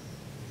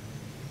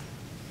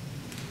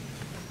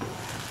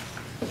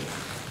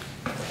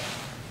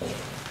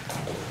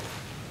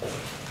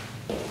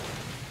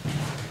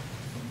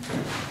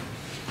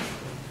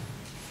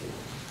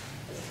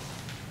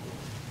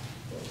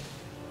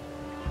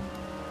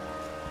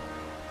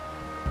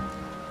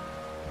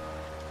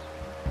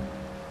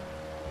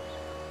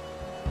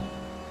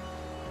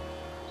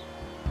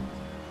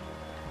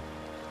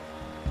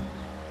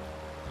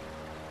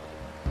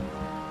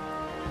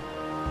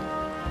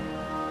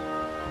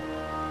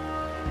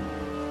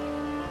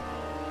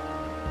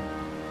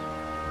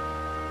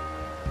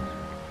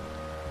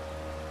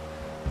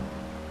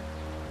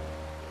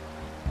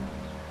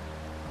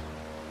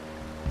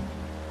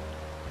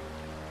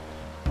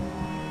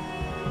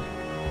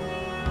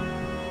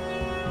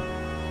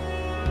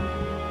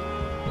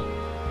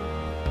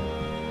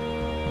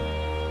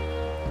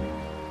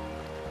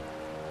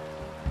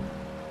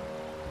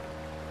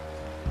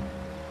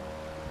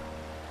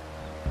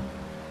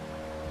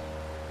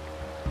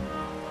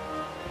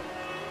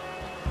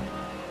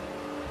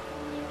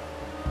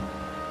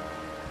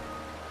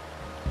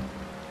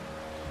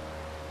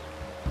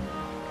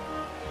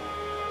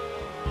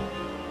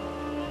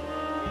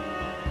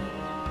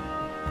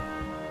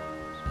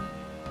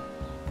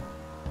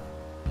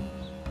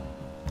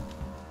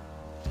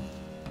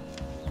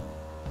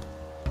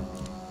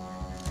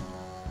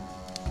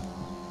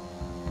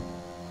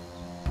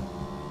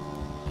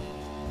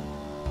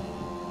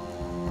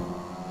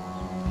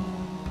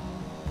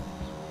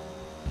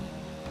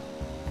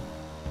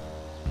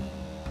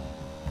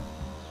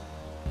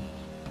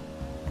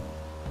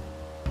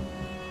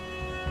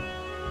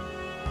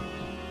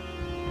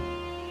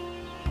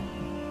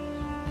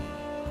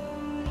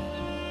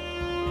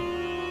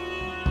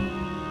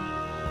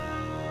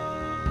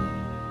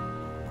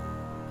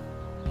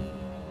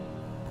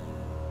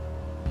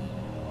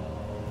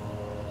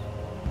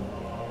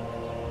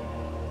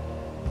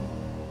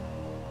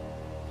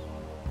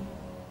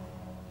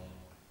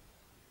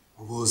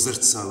 Ovo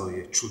zrcalo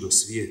je čudo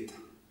svijeta.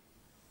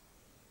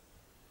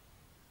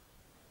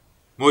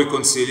 Moj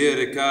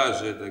konsiljere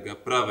kaže da ga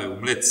prave u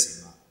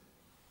mlecima,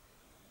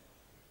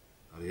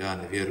 ali ja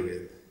ne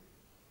vjerujem.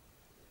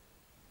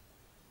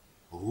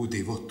 Ovu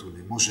divotu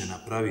ne može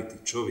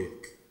napraviti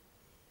čovjek.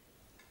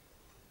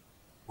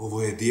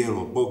 Ovo je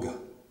dijelo Boga.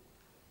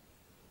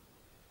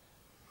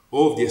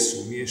 Ovdje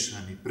su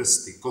umiješani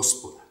prsti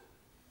Gospoda.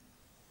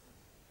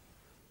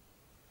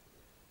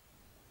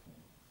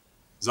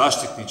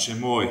 Zaštitniče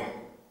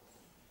moj,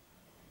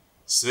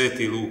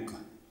 Sveti Luka,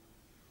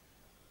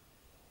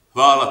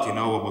 hvala ti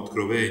na ovom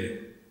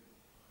otkrovenju.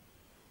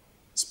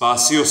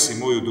 Spasio si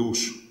moju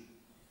dušu.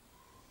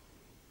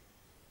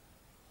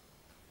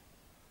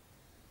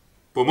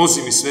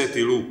 Pomozi mi,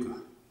 Sveti Luka,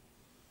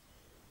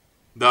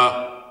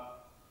 da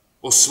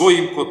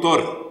osvojim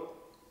Kotor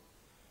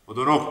od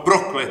onog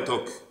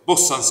prokletog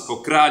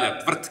bosanskog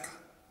kralja Tvrtka.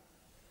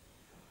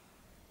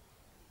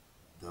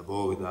 Da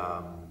Bog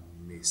da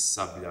mi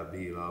sablja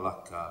bila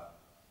laka,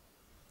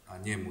 a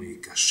njemu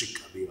i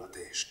kašika bila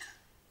teška.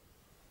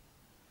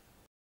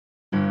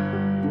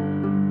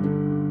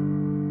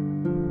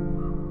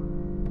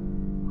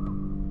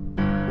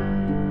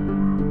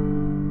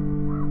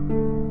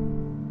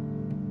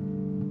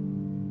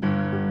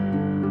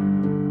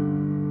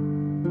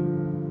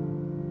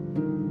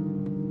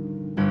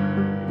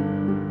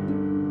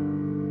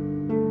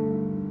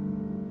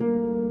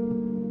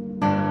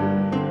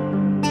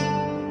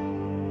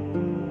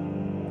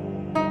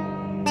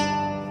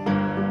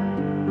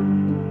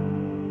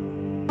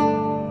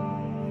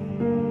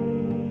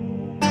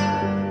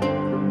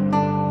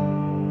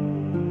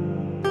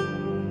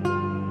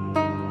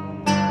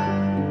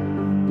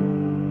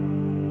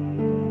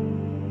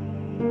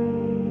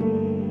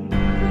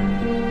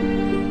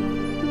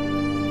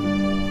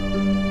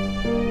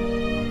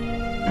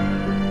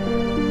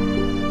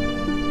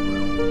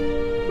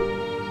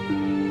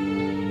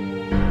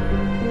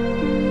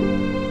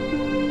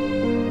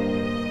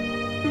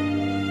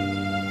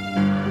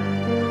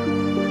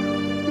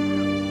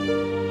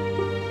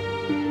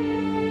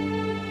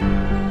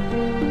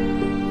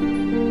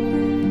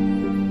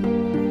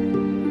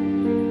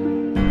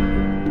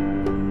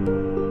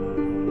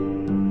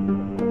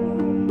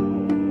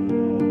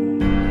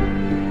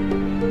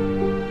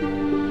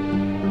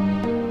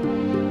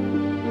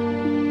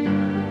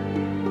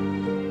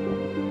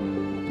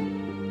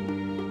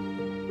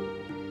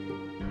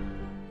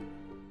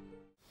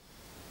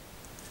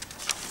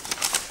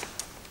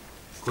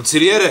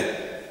 Koncilijere!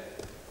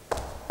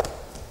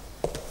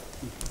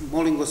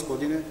 Molim,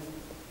 gospodine.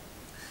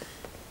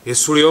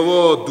 Jesu li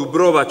ovo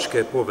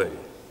Dubrovačke povelje?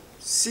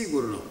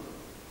 Sigurno.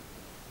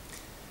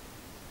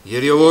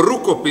 Jer je ovo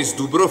rukopis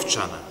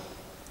Dubrovčana?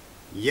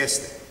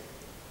 Jeste.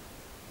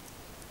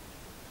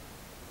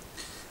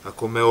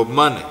 Ako me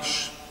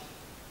obmaneš,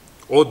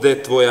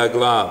 ode tvoja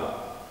glava.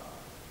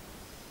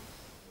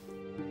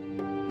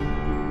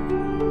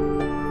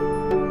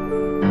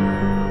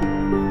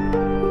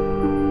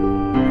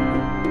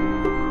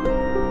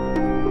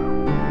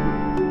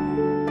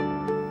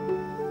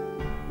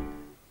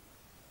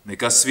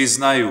 Neka svi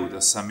znaju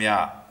da sam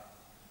ja,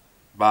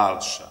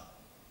 Balša,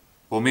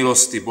 po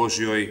milosti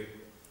Božjoj,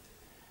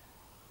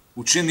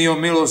 učinio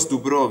milost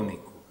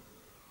Dubrovniku,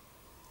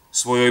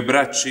 svojoj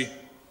braći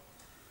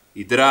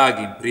i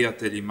dragim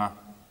prijateljima,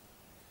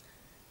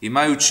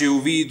 imajući u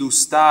vidu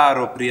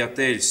staro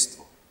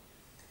prijateljstvo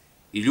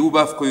i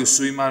ljubav koju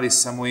su imali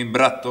sa mojim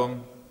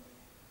bratom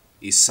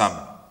i sa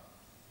mnom.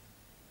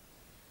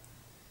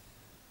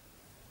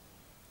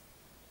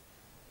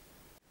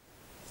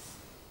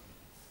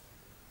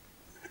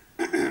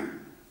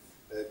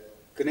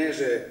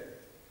 Kneže,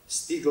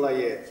 stigla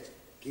je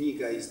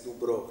knjiga iz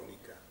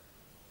Dubrovnika.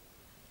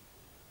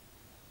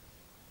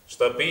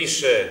 Šta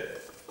piše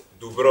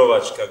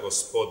Dubrovačka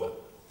gospoda?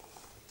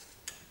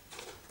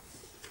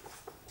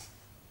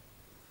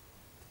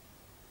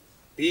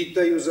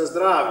 Pitaju za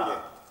zdravlje.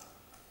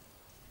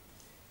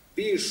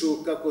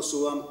 Pišu kako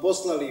su vam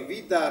poslali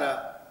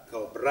Vidara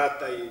kao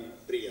brata i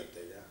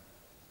prijatelja.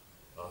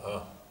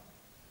 Aha.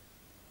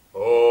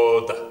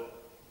 O, da.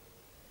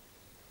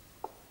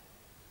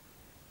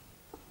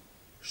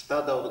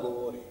 Šta da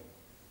odgovori?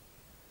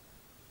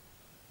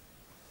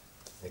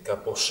 Neka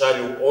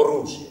pošalju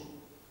oružje.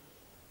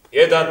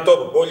 Jedan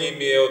top bolji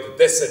mi je od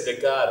 10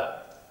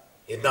 ljekara.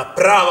 Jedna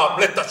prava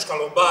mletačka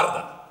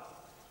lombarda.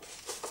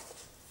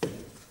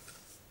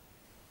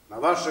 Na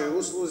vašoj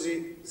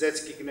usluzi,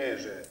 zetski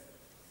kneže.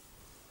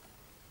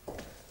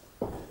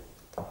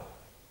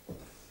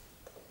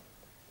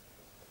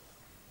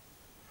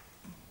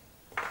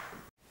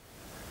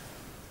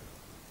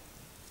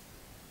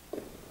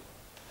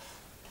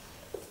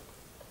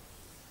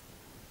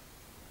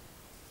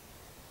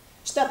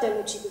 Šta te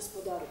muči,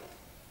 gospodaru?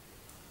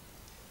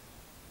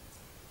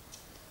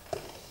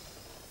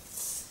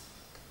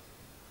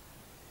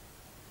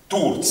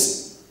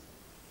 Turci.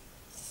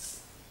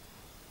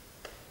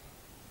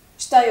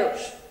 Šta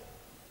još?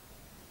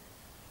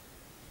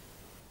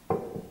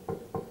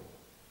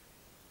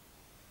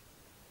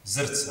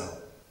 Zrcalo.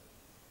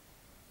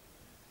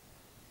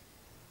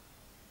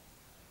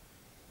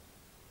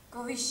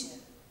 Ako više.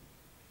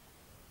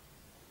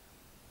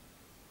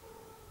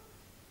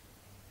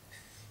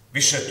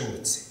 Više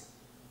Turci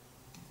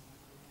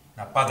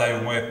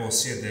napadaju moje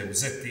posjede u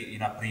Zeti i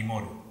na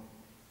Primorju.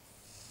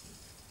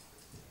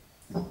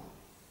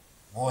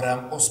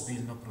 Moram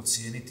ozbiljno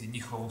procijeniti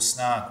njihovu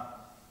snagu.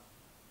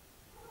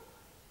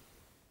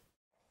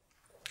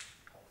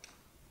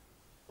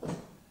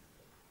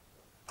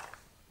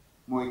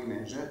 Moj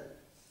kneže,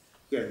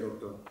 Herr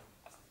doktor,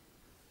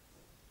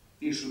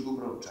 pišu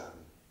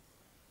Dubrovčani.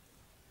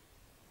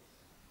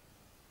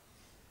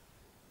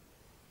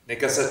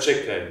 Neka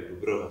sačekaju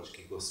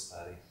dubrovački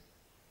gospari.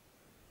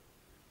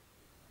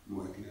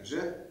 Moj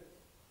kneže,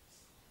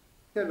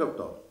 Herr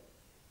doktor.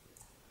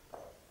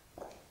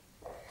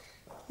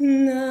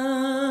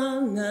 Na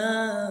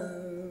na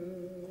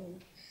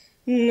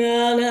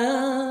na na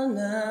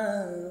na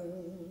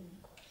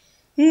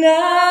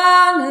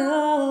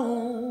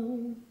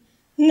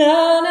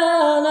na na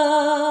na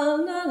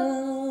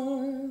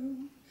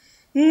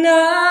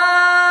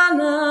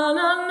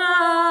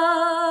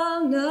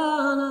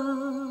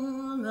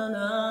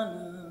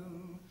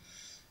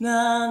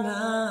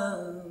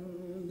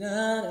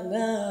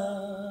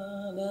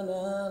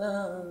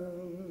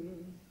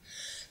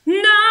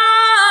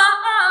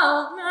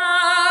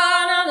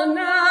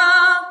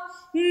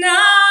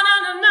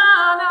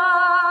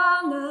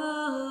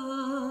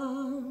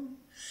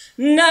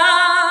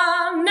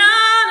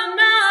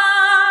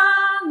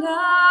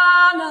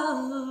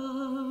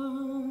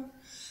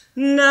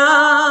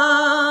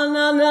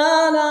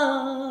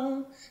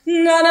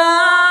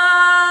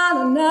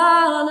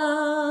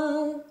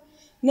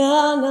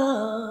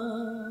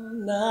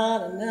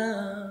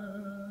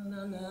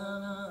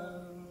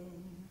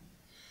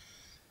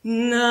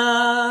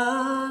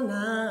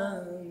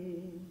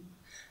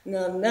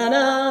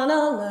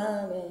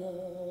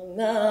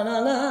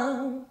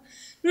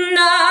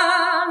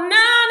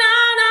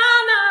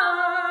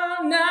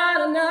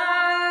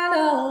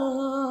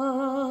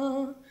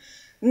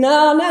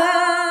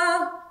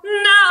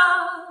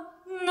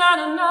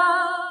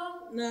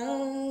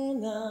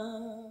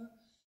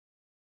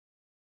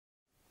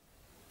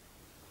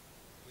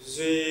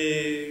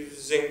Sie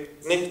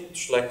singt nicht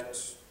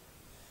schlecht,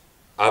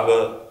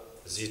 aber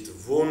sieht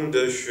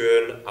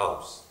wunderschön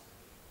aus.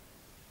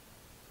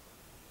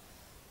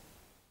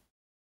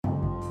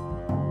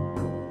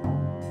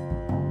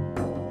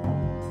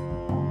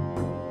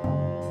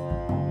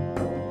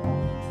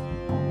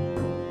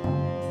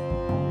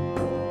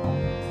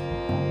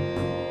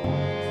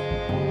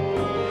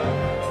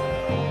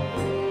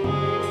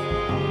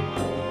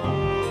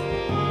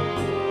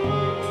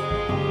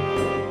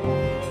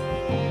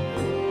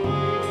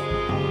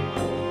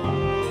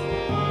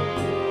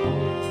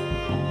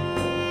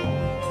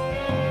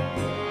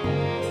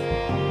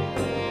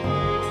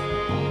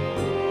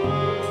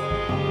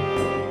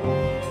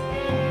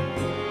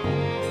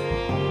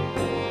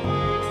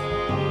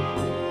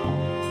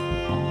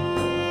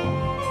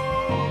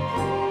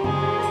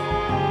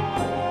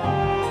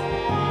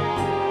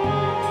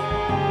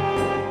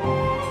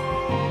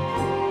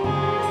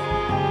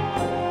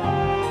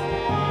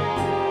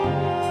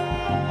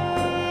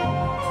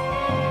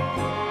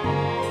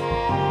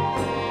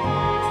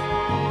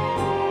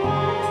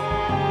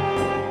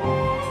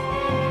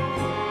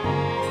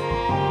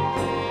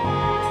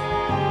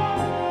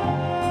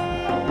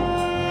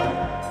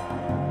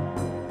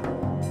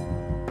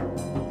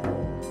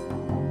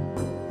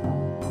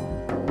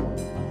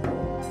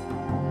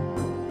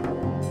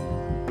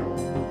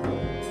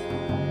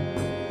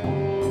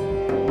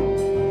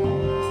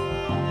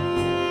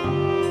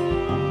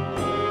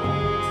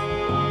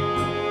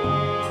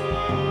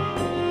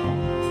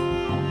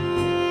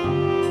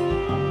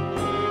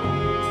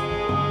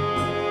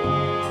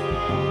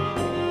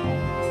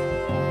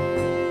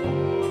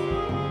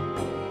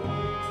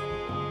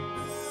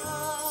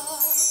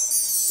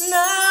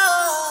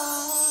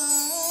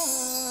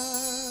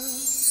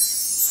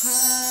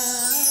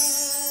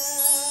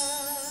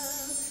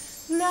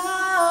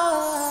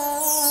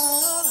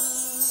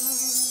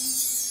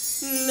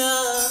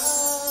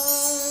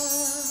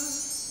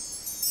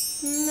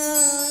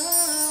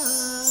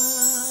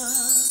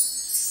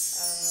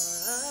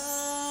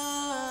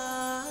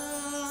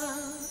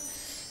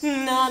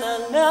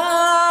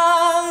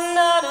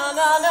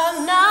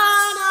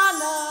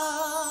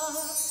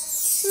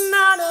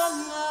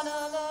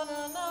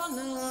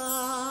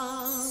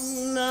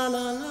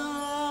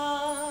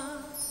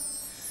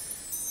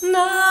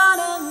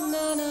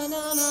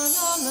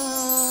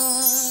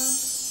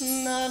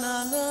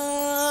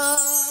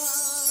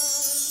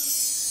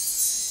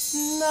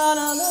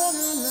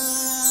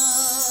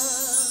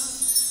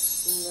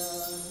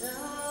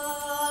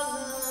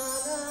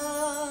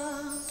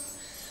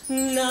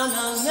 Na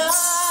na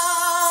na